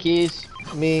got any keys?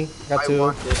 Me. Got I two.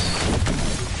 want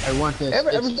this. I want this.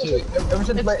 Ever since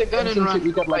the gun and run.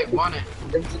 we got like I want it.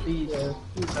 Please.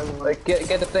 like get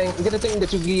the thing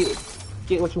that you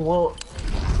get what you want.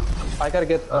 I gotta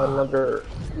get another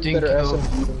better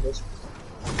SMG than this.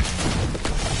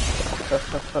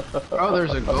 Oh,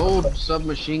 there's a gold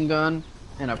submachine gun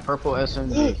and a purple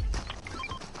SMG.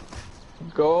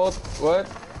 Gold? What?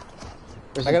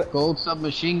 There's a gold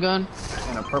submachine gun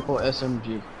and a purple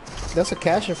SMG. That's a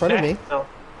cache in front of me. No.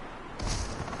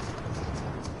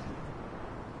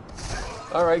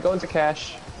 Alright, go into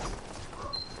cache.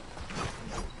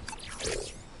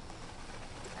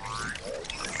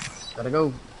 Gotta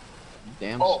go.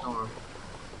 Damn storm.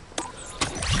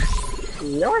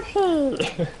 Yoshi!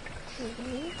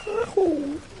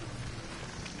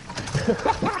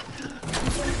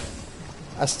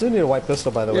 I still need a white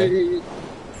pistol, by the way.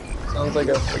 Sounds like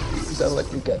you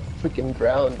got freaking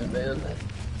drowned, man.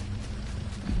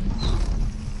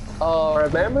 Oh,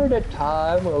 remember the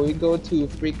time where we go to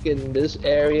freaking this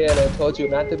area and I told you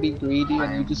not to be greedy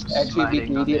and you just actually be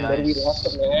greedy and then we lost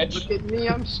the match? Look at me,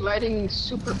 I'm sliding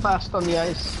super fast on the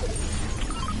ice.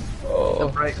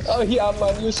 Oh, yeah,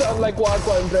 man, you sound like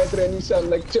Wagwan, brethren. You sound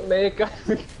like Jamaica.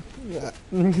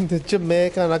 The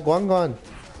Jamaica Nagwangan.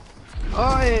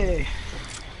 Oi!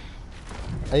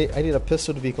 I need a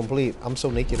pistol to be complete. I'm so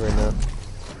naked right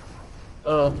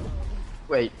now.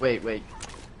 Wait.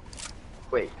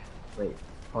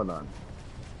 Hold on.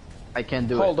 I can't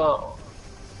do it. Hold on.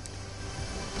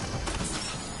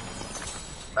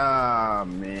 Ah,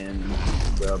 man.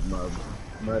 Grub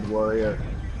Mud Warrior.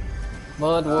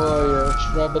 Mud Warrior.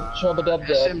 Shrub-a-dub-dub.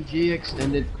 SMG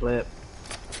extended clip.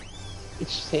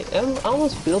 I'm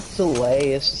almost built to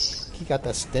lay. It's just... He got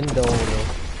that stendo on him.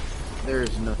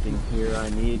 There's nothing here I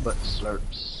need but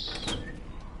slurps.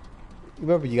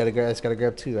 Remember, you gotta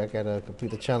grab 2. I gotta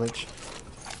complete the challenge.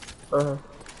 Uh-huh.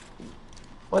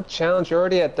 What challenge? You're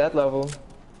already at that level.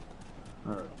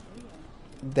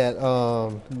 That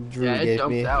Drew Yeah, it gave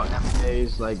jumped me. out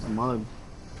MK's like mug.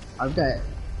 I've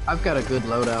got a good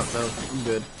loadout though. I'm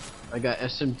good. I got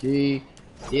SMG,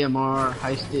 DMR,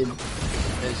 heisted,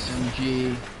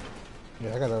 SMG.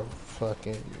 Yeah, I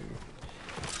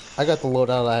got the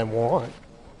loadout I want.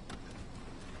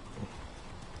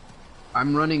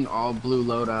 I'm running all blue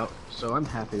loadout, so I'm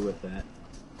happy with that.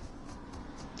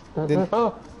 Then,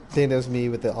 Oh, then there's me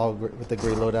with the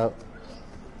gray loadout.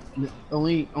 The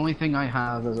only thing I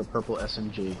have is a purple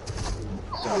SMG.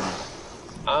 So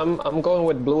I'm going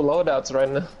with blue loadouts right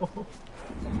now.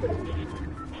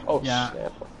 Oh yeah,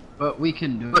 snap! but we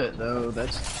can do it though.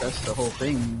 That's the whole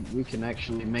thing. We can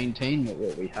actually maintain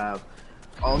what we have.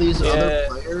 All these other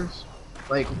players,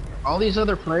 like all these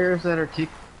other players that are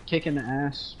kicking the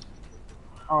ass,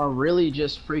 are really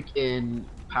just freaking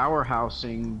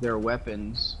powerhousing their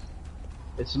weapons.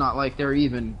 It's not like they're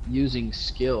even using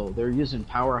skill. They're using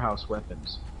powerhouse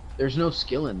weapons. There's no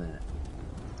skill in that.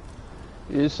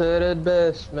 You said it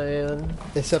best, man.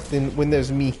 Except when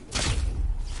there's me.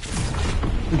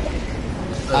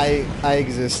 I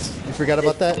exist. You forgot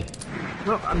about that?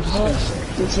 No, I'm just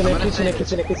gonna say.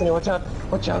 Kitchen, watch out,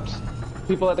 watch out.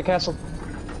 People at the castle.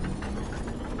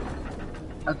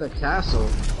 At the castle?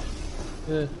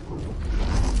 Yeah.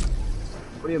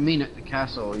 What do you mean at the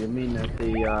castle? You mean at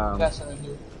the, Castle right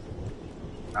here.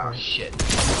 Oh, shit.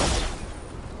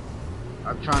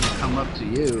 I'm trying to come up to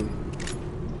you.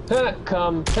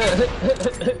 Come.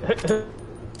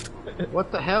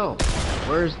 What the hell?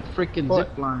 Where's the freaking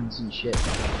zip lines and shit?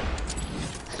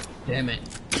 Damn it.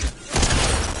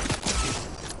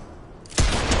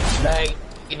 Dang,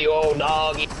 you old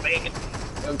dog, you banging.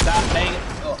 Stop banging.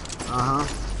 Oh. Uh-huh.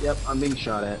 Yep, I'm being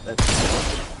shot at. That's...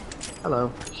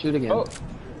 Hello. Shoot again. Oh.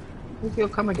 Think you'll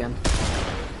come again.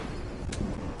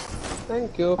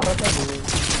 Thank you, Papa.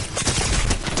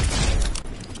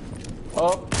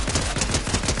 Oh.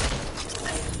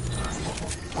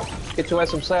 Get your ass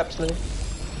some slaps, man.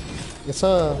 Yes,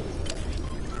 sir.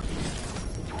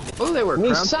 Oh, they were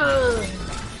Nissan!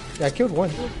 Yeah, I killed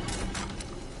one.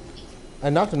 I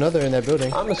knocked another in that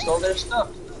building. I'm gonna steal their stuff.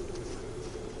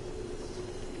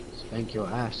 Spank your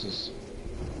asses.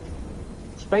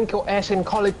 Spank your ass and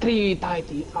call it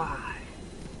 395.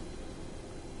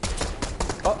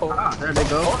 Uh-oh. Ah, there they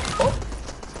go. Oh.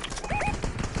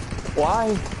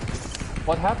 Why?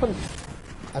 What happened?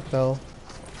 I fell.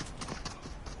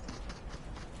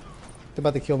 They're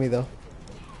about to kill me though.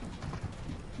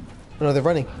 Oh, no, they're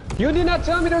running. You did not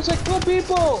tell me there's like 2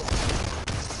 people!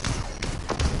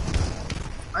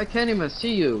 I can't even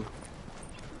see you.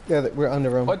 Yeah, we're under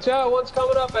them. Watch out, one's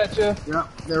coming up at you. Yep,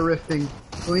 they're rifting.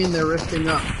 Queen, they're rifting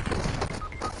up.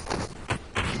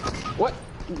 What?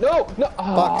 No, no.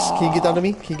 Fox, can you get down to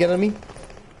me? Can you get on me?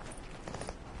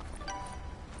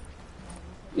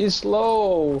 He's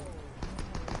slow.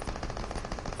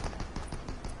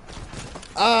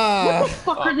 Ah! What the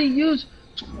fuck are they using?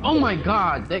 Oh my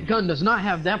god, that gun does not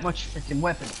have that much freaking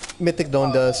weapon. Mythic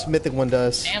one does. Mythic one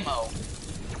does. Ammo.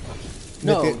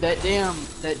 No, Mythic.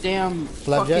 that damn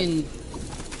Flapjack? fucking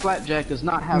flapjack does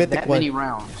not have Mythic that one. many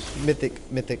rounds. Mythic.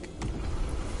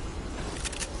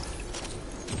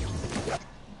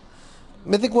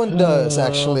 Mythic one does,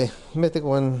 actually. Mythic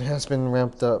one has been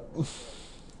ramped up.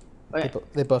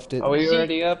 They buffed it. Are we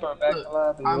already up or back to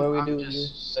lobby? What are we doing?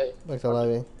 Back to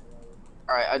lobby.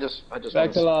 Alright, I just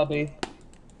Back to lobby.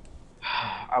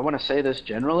 I want to say this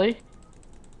generally.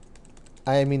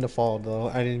 I didn't mean to fall, though.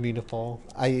 I didn't mean to fall.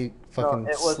 I fucking No,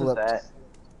 it wasn't slipped. that.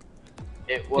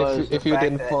 It was If the you fact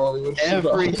didn't that fall, you would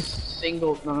every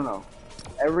single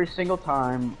every single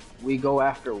time we go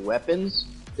after weapons,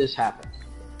 this happens.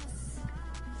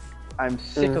 I'm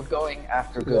sick of going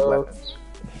after good weapons.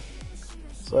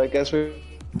 So I guess we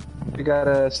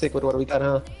gotta stick with what we got,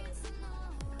 huh?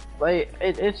 Like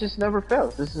it just never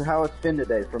fails. This is how it's been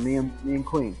today for me and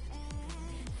Queen.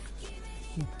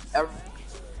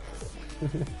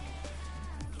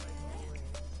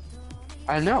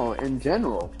 I know, in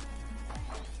general.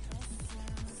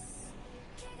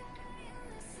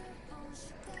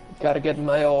 Gotta get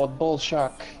my old bull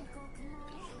shock.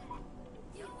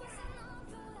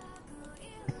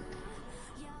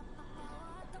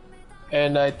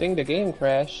 And I think the game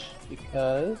crashed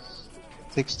because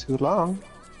it takes too long.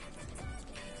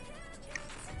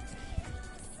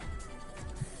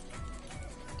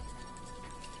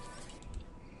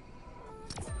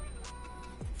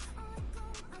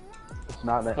 It's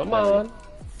not that. Come on,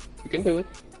 you can do it.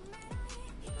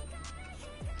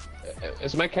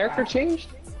 Is my character changed?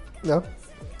 No.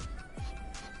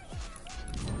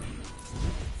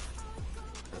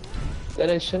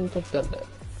 Then I shouldn't have done that.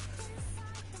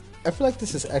 I feel like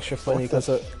this is extra funny because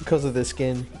of the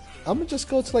skin. I'm gonna just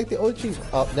go to like the OG.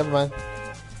 Oh, never mind.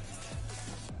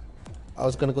 I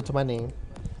was gonna go to my name.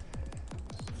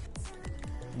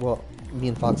 Well, me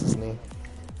and Fox's name.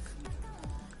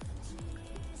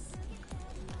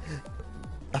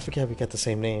 I forget we got the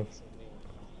same name.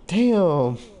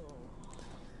 Damn.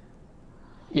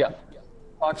 Yeah.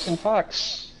 Fox and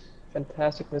Fox.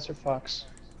 Fantastic Mr. Fox.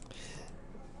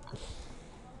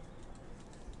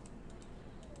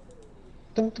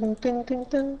 Dun, dun, dun, dun,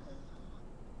 dun.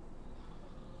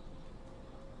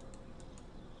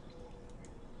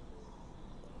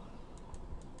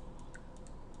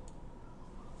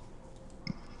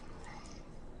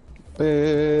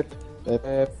 Beep, beep,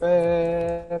 beep,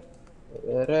 beep,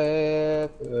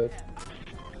 beep, beep.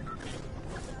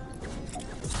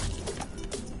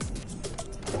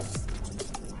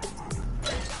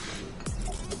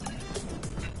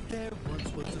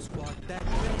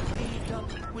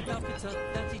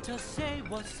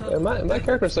 Yeah, my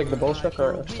character's like the bow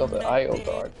striker or still the IO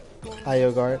guard.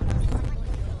 IO guard.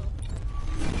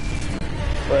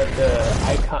 But the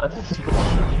icon is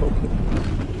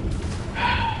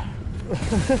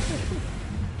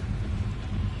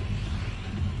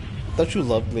Don't you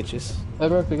love glitches? I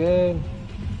broke the game.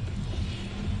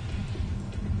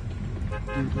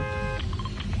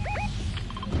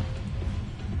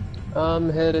 I'm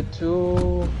headed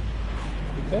to...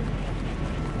 Okay.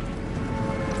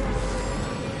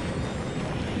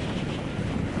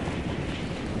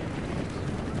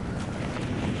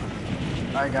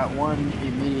 I got one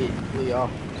immediately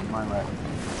off to my left.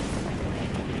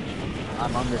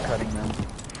 I'm undercutting them.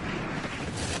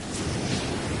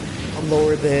 I'm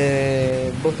lower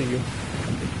than both of you.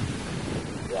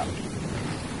 Yeah.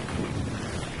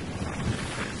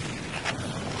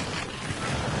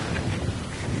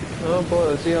 Oh boy,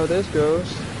 let's see how this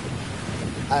goes.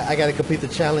 I gotta complete the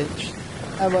challenge.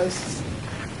 I must.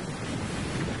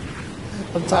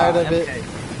 I'm tired of MK. it.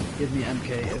 Give me MK,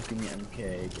 give me MK,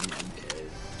 give me MK.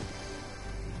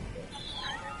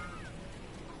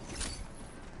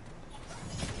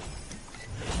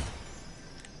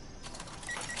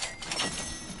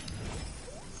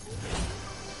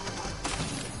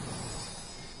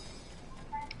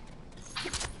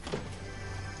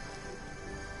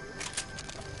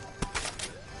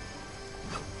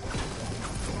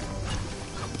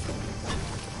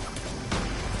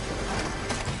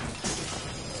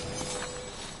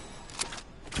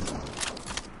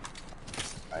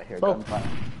 Oh. Gunfire.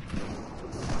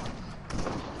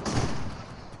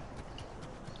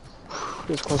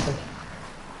 He was close one.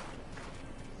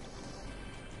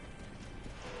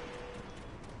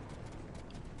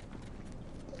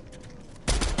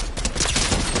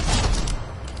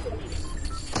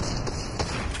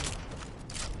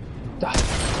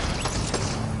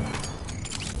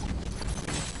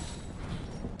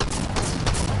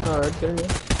 Alright, there you go.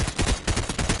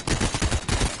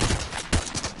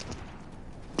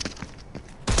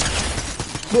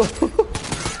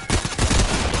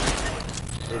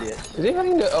 Idiot. Is he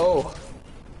having to... Oh.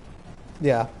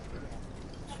 Yeah.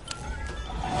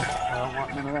 I don't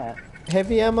want none of that.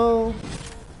 Heavy ammo.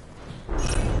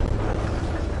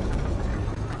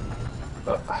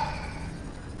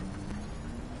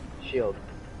 Shield.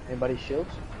 Anybody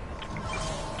shields?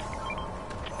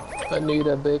 I need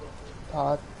a big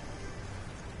pot.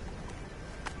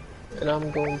 And I'm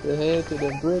going to head to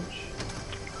the bridge.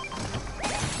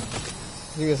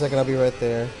 Give me a second, I'll be right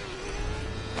there.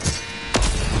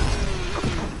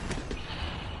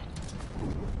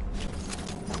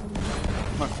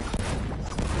 Come on,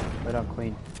 right on,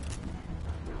 clean.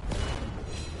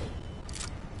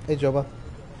 Hey, Joba.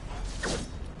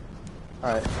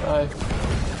 Alright. Hi.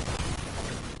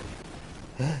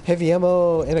 Heavy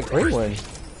ammo and a great one.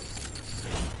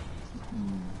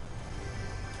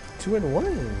 2 in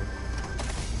 1.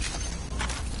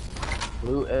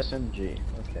 Blue SMG.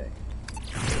 Okay.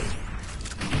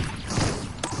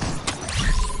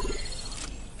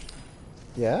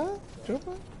 Yeah,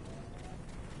 Joba?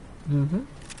 Mm-hmm.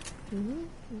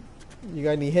 You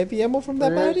got any heavy ammo from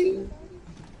that Where is body?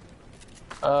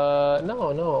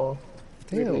 No.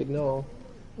 Damn. Really, no.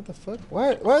 What the fuck?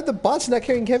 Why are the bots not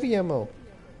carrying heavy ammo?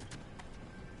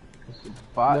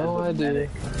 Bot No is a idea. medic.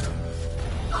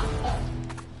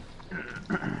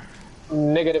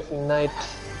 Negative night.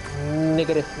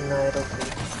 Negative night, okay.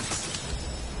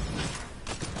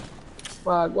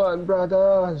 Wagwan,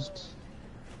 brothers.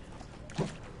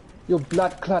 You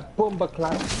blood clot, bomba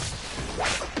clot.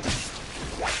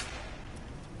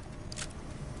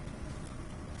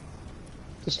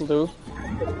 This'll do.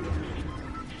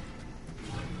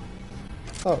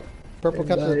 Oh, purple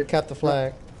cap the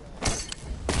flag.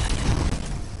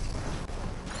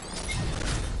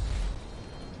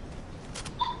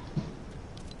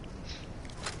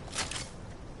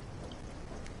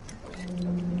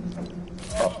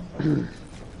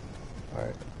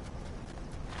 Alright.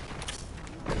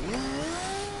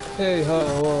 Hey, how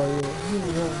are you?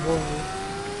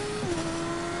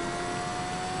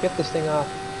 Get this thing off.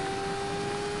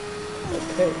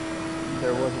 Okay.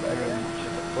 There wasn't very much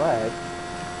of a flag.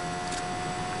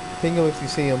 Ping him if you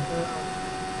see him.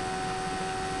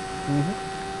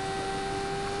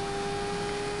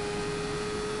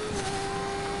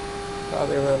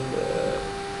 Probably around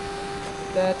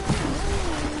that.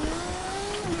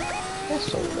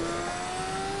 That's over.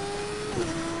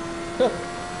 Huh.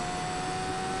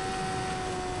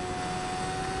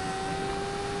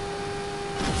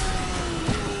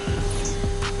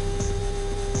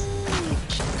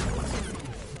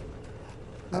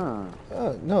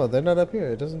 Oh, no, they're not up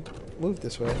here. It doesn't move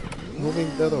this way. Moving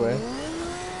the other way.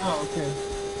 Oh, okay.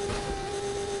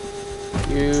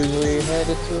 Usually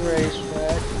headed to a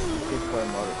racetrack. It's for a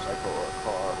motorcycle or a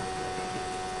car.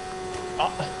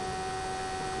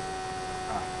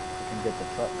 You can get the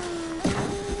truck.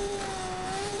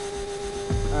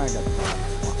 I got the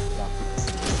truck.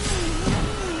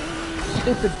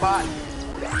 Stupid bot.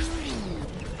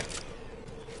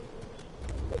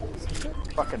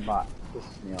 Fucking bot. This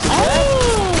is me off.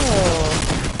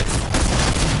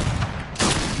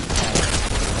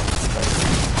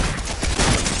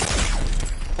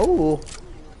 Oh!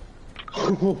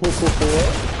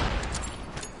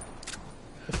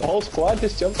 The whole squad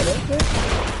just jumping up there?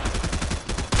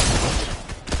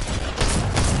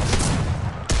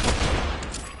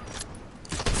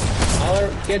 I'll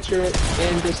get you in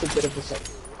just a bit of a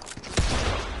second.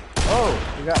 Oh,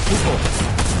 we got people.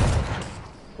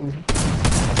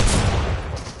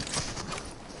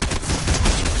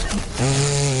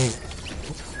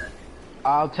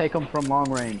 I'll take them from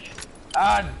long range.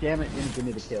 Ah, damn it, didn't give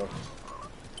me the kill.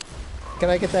 Can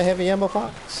I get that heavy ammo,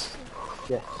 Fox?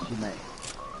 Yes, you may.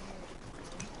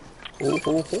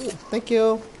 Thank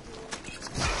you.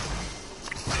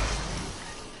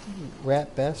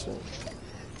 Rat bastard.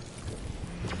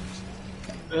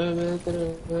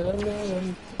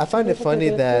 I find it funny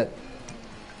that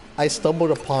I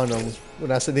stumbled upon him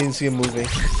when I didn't see him moving.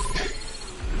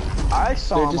 I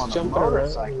saw him just on a jumping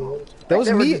motorcycle. around. That was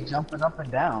they me. were just jumping up and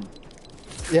down.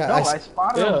 Yeah, No, I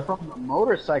spotted them from the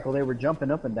motorcycle. They were jumping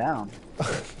up and down.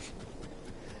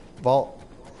 Vault.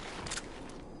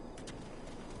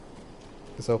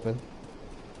 It's open.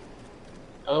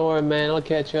 Don't worry, man. I'll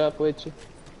catch up with you.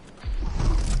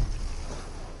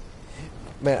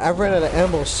 Man, I ran out of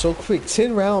ammo so quick.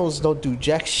 10 rounds don't do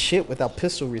jack shit without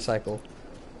pistol recycle.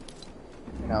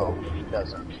 No, he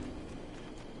doesn't.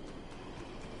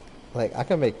 Like, I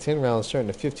can make 10 rounds turn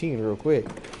to 15 real quick.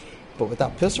 But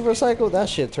without pistol recycle, that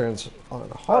shit turns on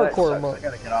hardcore mode. I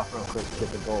gotta get off real quick to get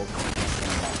the gold.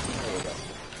 There we go.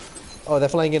 Oh, they're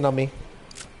flying in on me.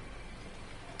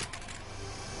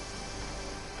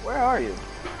 Where are you?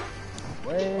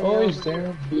 Oh, he's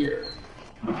down here.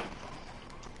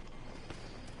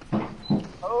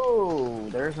 Oh,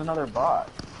 there's another bot.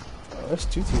 Oh, there's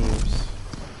 2 teams.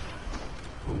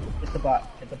 Get the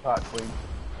bot. Get the bot, queen.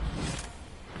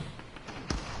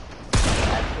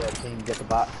 Actually, team, get the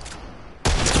bot.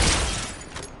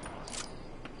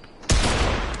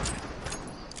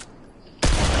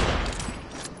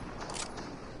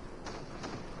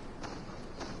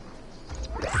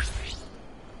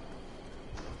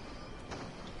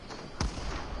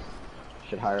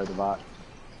 Should hire the bot.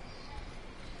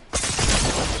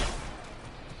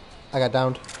 I got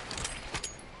downed.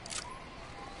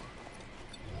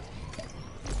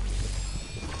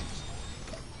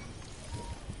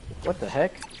 What the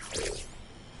heck?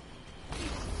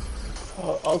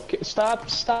 Oh, okay, stop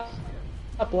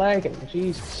lagging,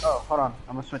 Jesus. Oh, hold on.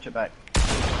 I'm gonna switch it back.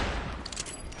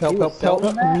 Help, help, help.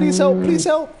 Please help, please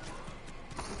help.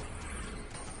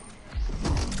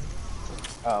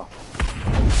 Oh.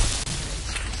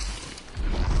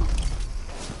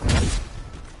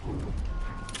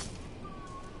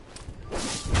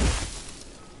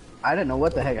 I didn't know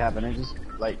what the heck happened. It just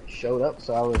like showed up,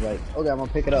 so I was like, okay, I'm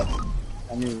gonna pick it up.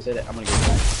 I knew you said it. I'm gonna get it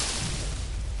back.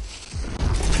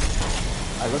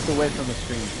 I looked away from the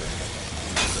screen for a second.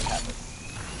 What happened?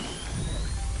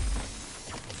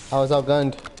 I was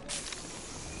outgunned.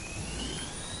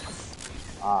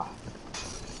 Ah.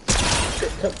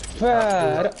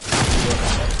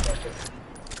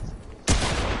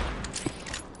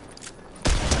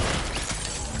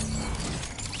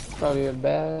 Probably a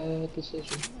bad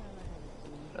decision.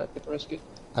 I could risk it.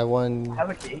 I won. I have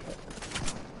a key.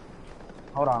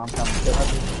 Hold on, I'm coming.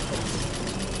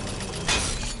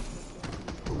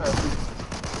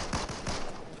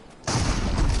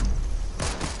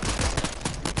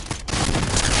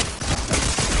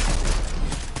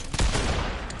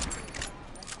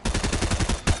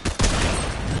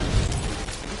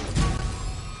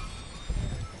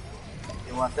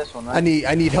 You want this one, right?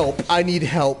 I need help. I need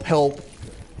help. Help.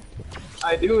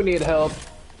 I do need help.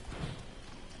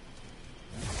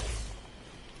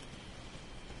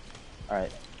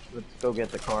 Alright, let's go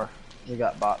get the car. We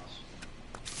got bots.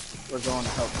 We're going to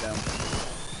help them.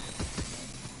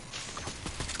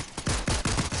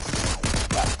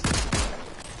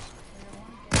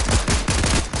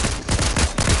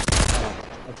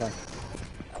 Oh, okay.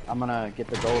 I'm gonna get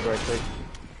the gold right quick.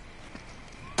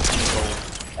 Gold.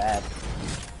 Bad.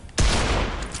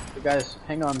 You guys,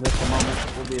 hang on just a moment.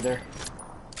 We'll be there.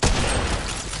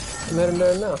 I'm heading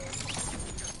there now.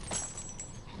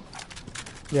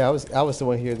 Yeah, I was the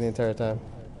one here the entire time.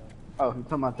 Oh, you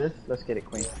talking about this? Let's get it,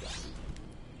 Queen.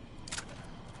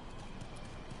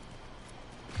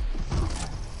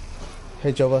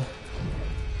 Hey, Joba.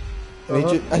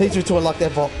 I need you to unlock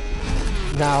that vault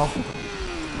now.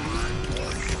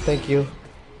 Thank you.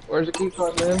 Where's the key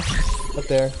card, man? Up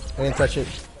there. I didn't touch it.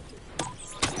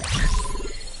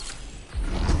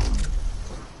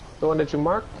 The one that you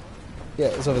marked? Yeah,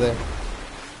 it's over there.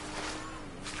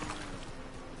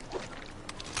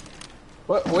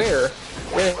 What? Where?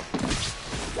 Where?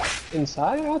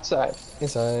 Inside or outside?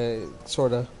 Inside,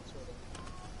 sorta.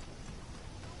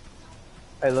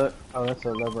 Hey, look. Oh, that's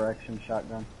a lever action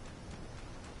shotgun.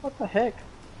 What the heck?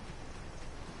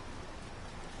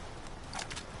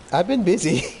 I've been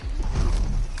busy.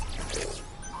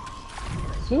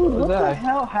 Dude, what the that?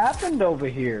 hell happened over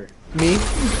here? Me?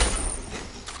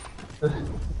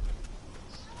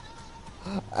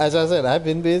 As I said, I've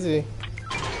been busy.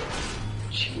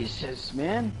 Jesus,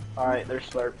 man. Alright, there's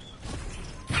slurps.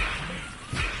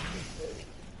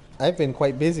 I've been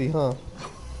quite busy, huh?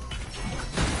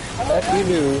 That you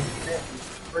do.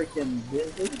 Freaking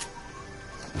busy.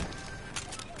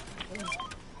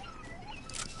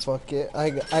 Fuck it.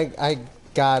 I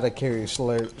gotta carry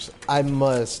slurps. I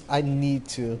must. I need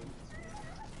to.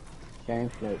 Carrying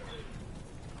slurps.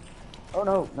 Oh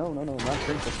no, not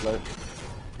drink the slurp.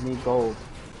 I need gold.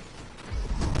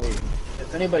 Wait,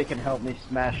 if anybody can help me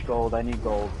smash gold, I need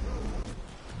gold.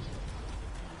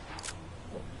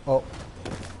 Oh.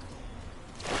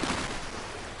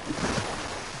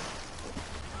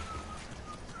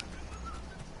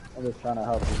 I'm just trying to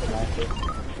help you smash it.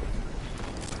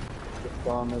 The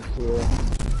storm is here.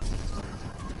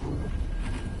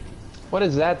 What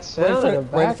is that sound in the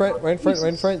Right in back? front, right in front, right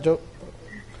in front, Joe.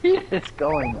 It's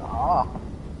going off.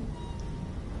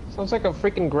 Sounds like a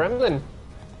freaking gremlin.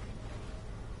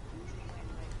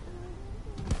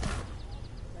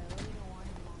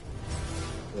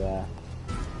 Yeah.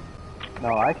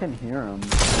 No, I can hear him.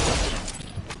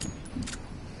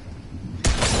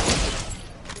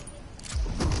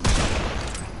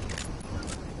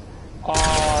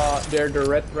 They're the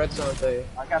red sound they.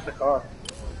 I got the car.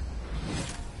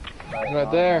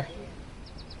 Right there.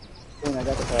 Queen, I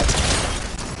got the car.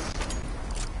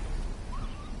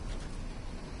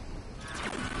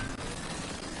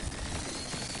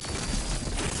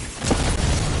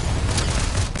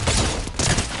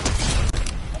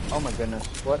 Oh my goodness,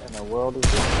 what in the world is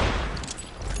this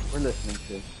we're listening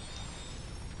to?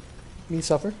 Me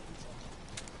suffer.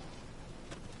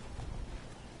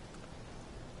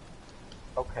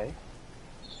 Okay.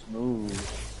 Smooth.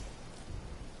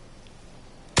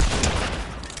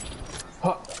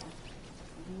 Huh.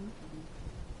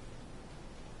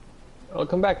 I'll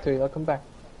come back to you. I'll come back.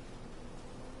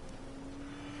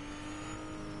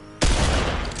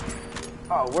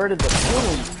 Oh, where did the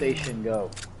fueling station go?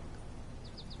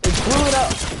 It blew it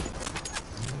up!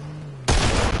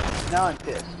 Now I'm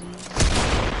pissed.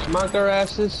 Smoke their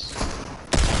asses.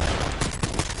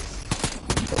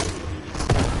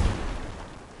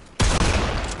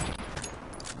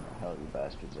 Hell, you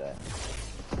bastards at?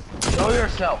 Show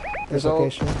yourself! This So-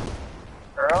 location.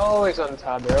 They're always on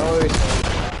top. They're always on top.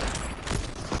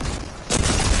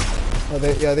 Oh,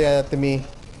 they're after me.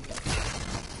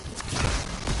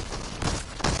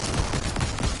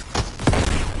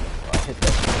 I hit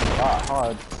that spot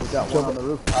hard. We got one on the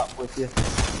rooftop with you.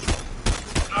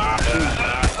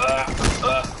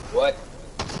 What?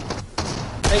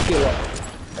 Thank you, lag.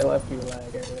 I love you,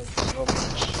 lag. I love you so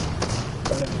much.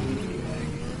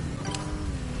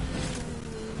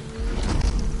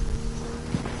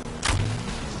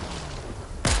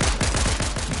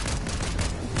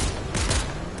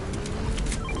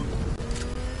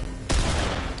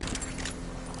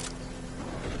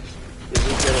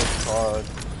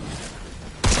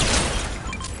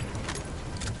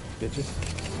 bitches.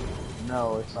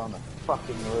 No, it's on the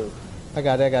fucking roof. I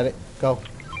got it. Go.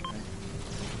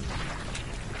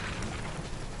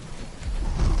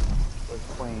 Where's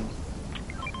Queen?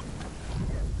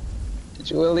 Did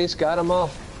you at least got them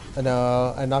all? I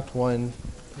know, I knocked one.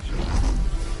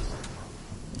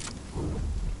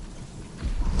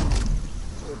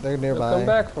 They're nearby. They'll come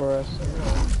back for us.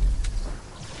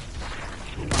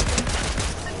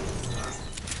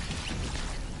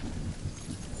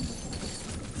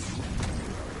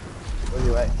 Where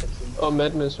you at? Oh,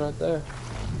 Medman's right there.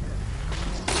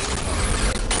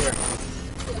 Here.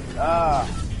 Ah,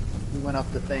 he went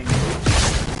up the thing.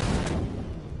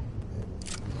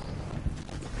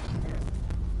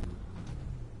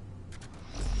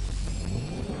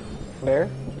 Where?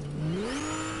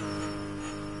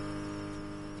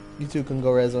 You two can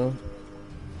go res zone.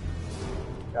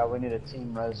 God, we need a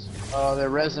team res. Oh, they're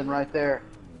resing right there.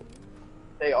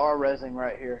 They are resing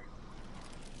right here.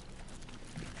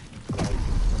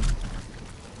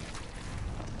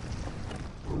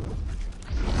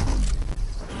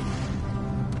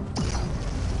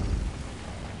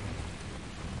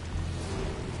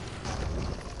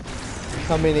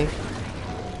 How many?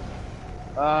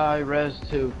 I res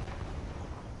 2.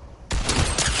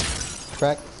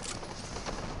 Crack.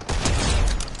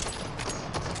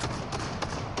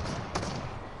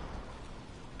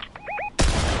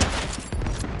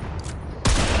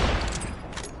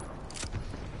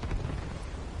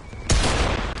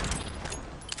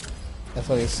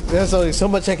 There's only so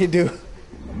much I can do.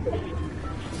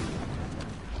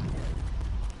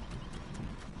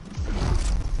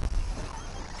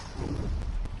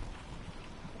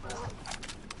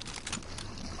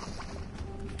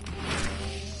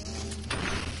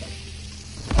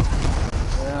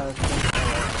 Yeah,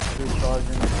 it's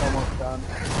recharging. Almost done.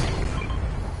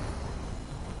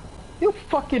 You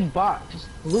fucking bot just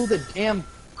blew the damn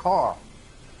car.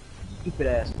 Stupid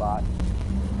ass bot.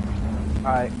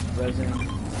 Alright, resin.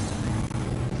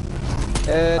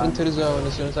 Head into the zone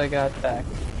as soon as I got back.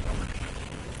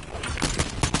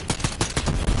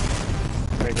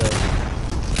 There it goes.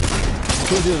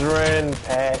 Who just ran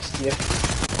past you?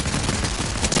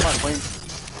 Come on, Queen.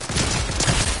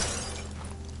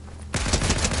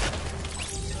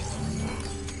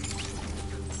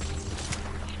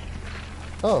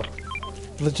 Oh,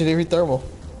 legendary thermal.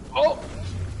 Oh!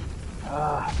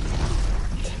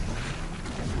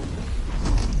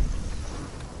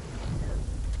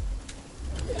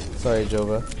 Sorry,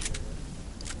 Joba.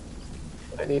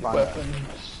 I need Fine. weapons.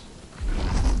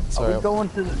 Sorry. Are we going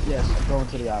to the... Yes, I'm going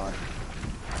to the island.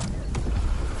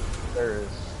 There is.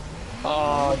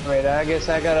 Oh, great. I guess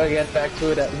I gotta get back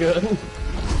to that gun.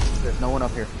 There's no one up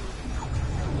here.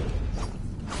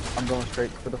 I'm going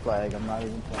straight for the flag. I'm not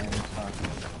even playing this time.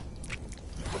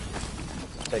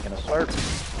 Taking a slurp.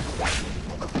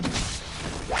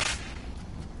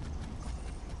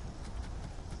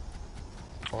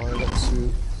 Armed up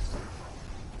suit.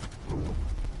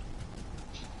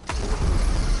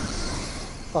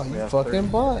 Oh, you We have fucking 30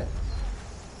 bot.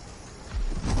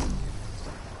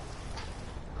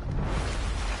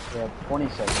 We have 20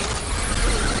 seconds.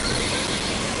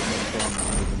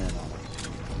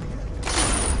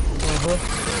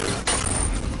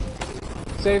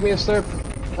 Save me a slurp,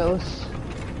 fellas.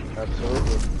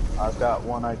 Absolutely. I've got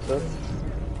one I took.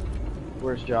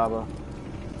 Where's Java?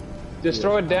 Just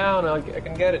throw it down. I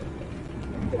can get it.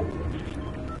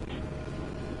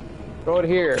 Throw it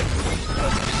here.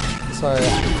 Sorry,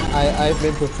 I've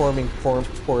been performing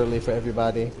poorly for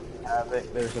everybody.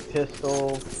 Havoc. There's a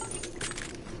pistol.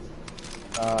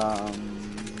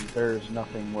 There's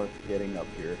nothing worth getting up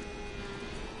here.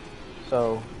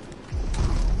 So,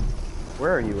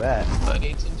 where are you at? I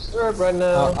need some syrup right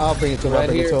now. I'll bring it to him. Right I'll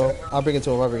bring it to here. him. I'll bring it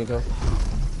to him. I'll bring it to him.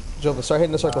 Joba, start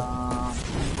hitting the circle.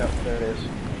 Yep, there it is.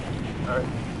 Alright.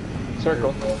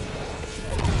 Circle.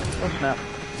 Oh snap.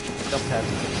 Jump past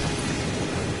it.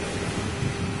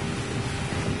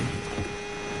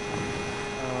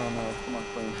 Oh no, come on,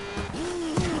 Queen.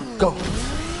 Go.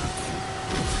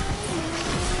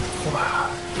 Wow.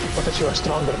 What if you are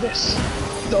stronger than this?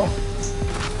 No.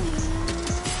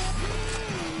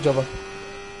 Joba.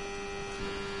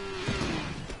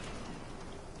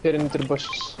 Hit into the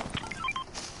bushes.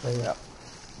 Right here. Yep.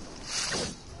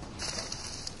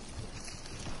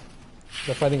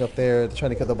 They're fighting up there. They're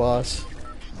trying to kill the boss.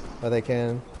 But they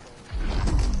can.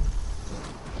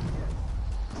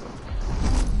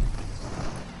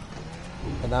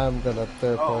 And I'm gonna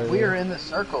third party. Oh, we are in the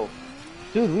circle.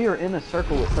 Dude, we are in a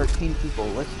circle with 13 people.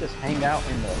 Let's just hang out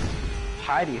in the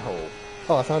hidey hole.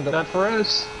 Oh, I found it. Not for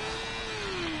us.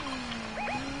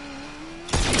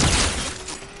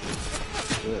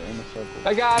 in a circle.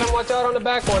 I got him. Watch out on the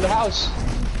back one, the house.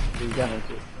 Please make it.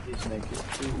 Please make it.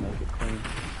 Please make it clean.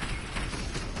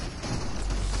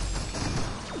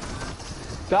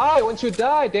 Die once you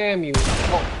die, damn you.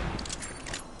 Oh.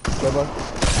 Joba.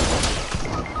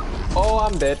 Oh,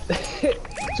 I'm dead.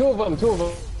 Two of them.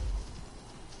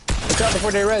 Watch out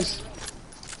before they res.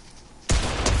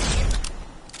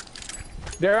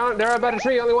 They're about a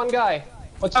tree, only one guy.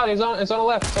 Watch out, it's on the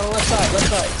left, left side.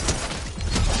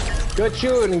 Good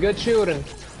shooting.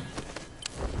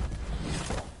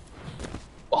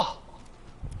 Oh.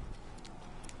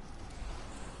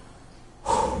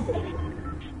 Alright.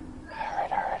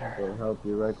 I'll help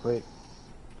you right quick.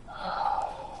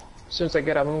 As soon as I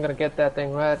get up, I'm gonna get that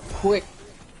thing right quick.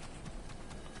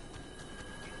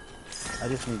 I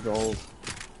just need gold.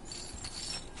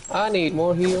 I need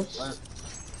more heals.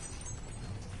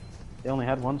 They only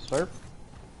had one slurp?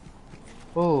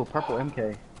 Oh, purple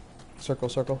MK.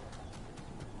 Circle.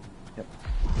 Yep.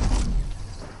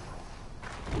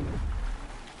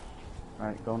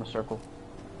 Alright, go in a circle.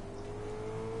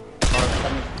 Cars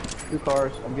coming. 2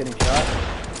 cars. I'm getting shot.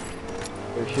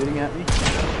 They're shooting at me.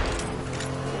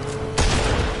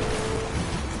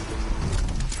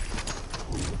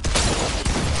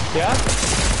 Yeah?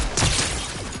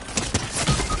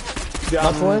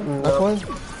 Knock one.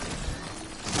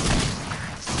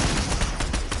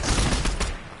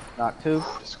 Knock 2.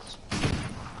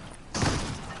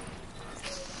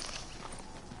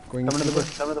 Going Come into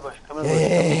the bush.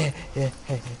 Yeah.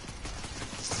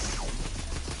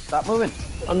 Stop moving.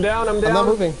 I'm down. I'm not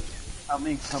moving. Help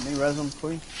me res them,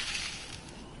 please.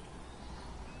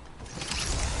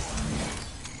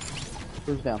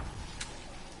 Who's down?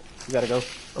 You gotta go.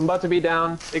 I'm about to be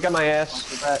down. They got my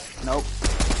ass. Nope.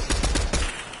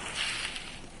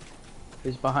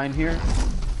 He's behind here.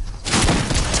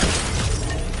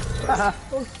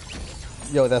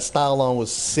 Yo, that style on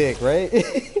was sick, right?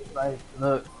 Right.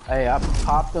 Look, hey, I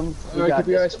popped him. We Alright, got keep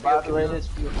your eyes discombobulated.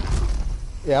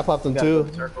 Yeah, I popped them We gotta go too.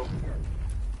 to circle.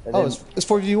 And Oh, then- it's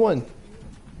 4v1.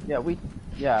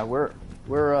 Yeah, we're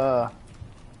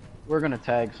gonna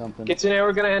tag something. Kitsune,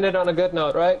 we're gonna end it on a good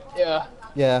note, right? Yeah.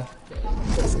 Yeah.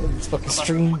 It's fucking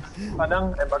stream.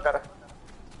 Padang, bakar.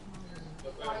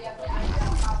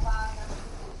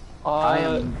 I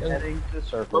am heading to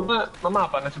circle. Mama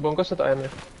apa? Nasi bungkus atau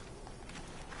ayamnya?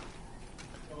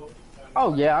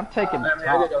 Oh yeah, I'm taking Ayamnya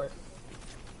aja top. kali.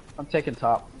 I'm taking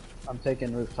top. I'm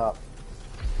taking rooftop.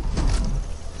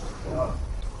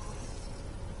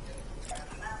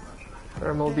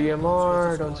 Thermal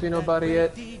DMR, don't see nobody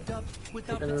yet.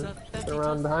 Looking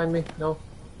around behind me, no.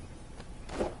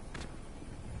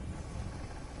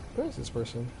 Where is this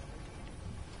person?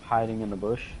 Hiding in the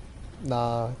bush.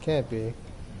 Nah, can't be.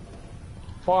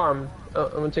 Farm, I'm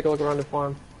gonna take a look around the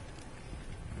farm.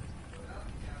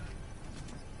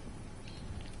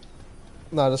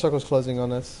 Nah, the circle's closing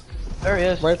on us. There he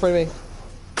is. Right in front of me.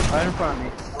 Right in front of me.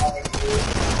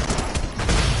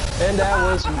 And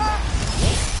that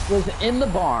Was in the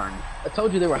barn. I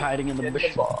told you they were hiding in the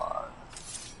bush.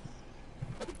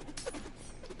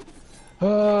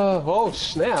 Oh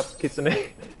snap, Kitsune.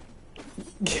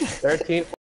 13.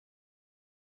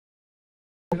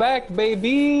 Back,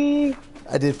 baby!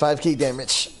 I did 5k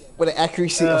damage with an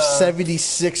accuracy of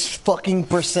 76 fucking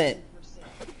 %.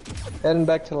 Heading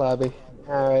back to lobby.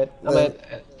 Alright,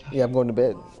 Yeah, I'm going to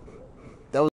bed.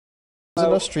 That was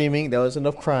enough streaming, that was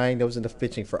enough crying, that was enough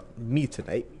bitching for me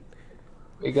tonight.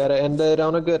 we gotta end it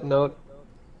on a good note.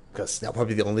 Because that'll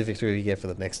probably be the only victory we get for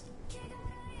the next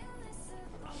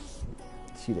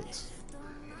few days.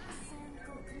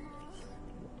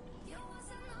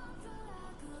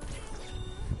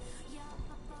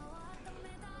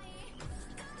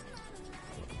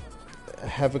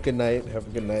 Have a good night. Have a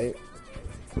good night.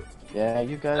 Yeah,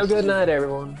 you guys. Have a good night,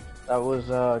 everyone. That was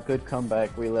a good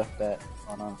comeback. We left that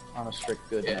on a strict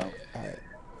good note.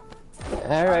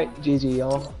 Alright, GG,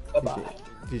 y'all. Bye-bye.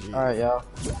 GG. All right, y'all.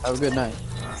 Have a good night.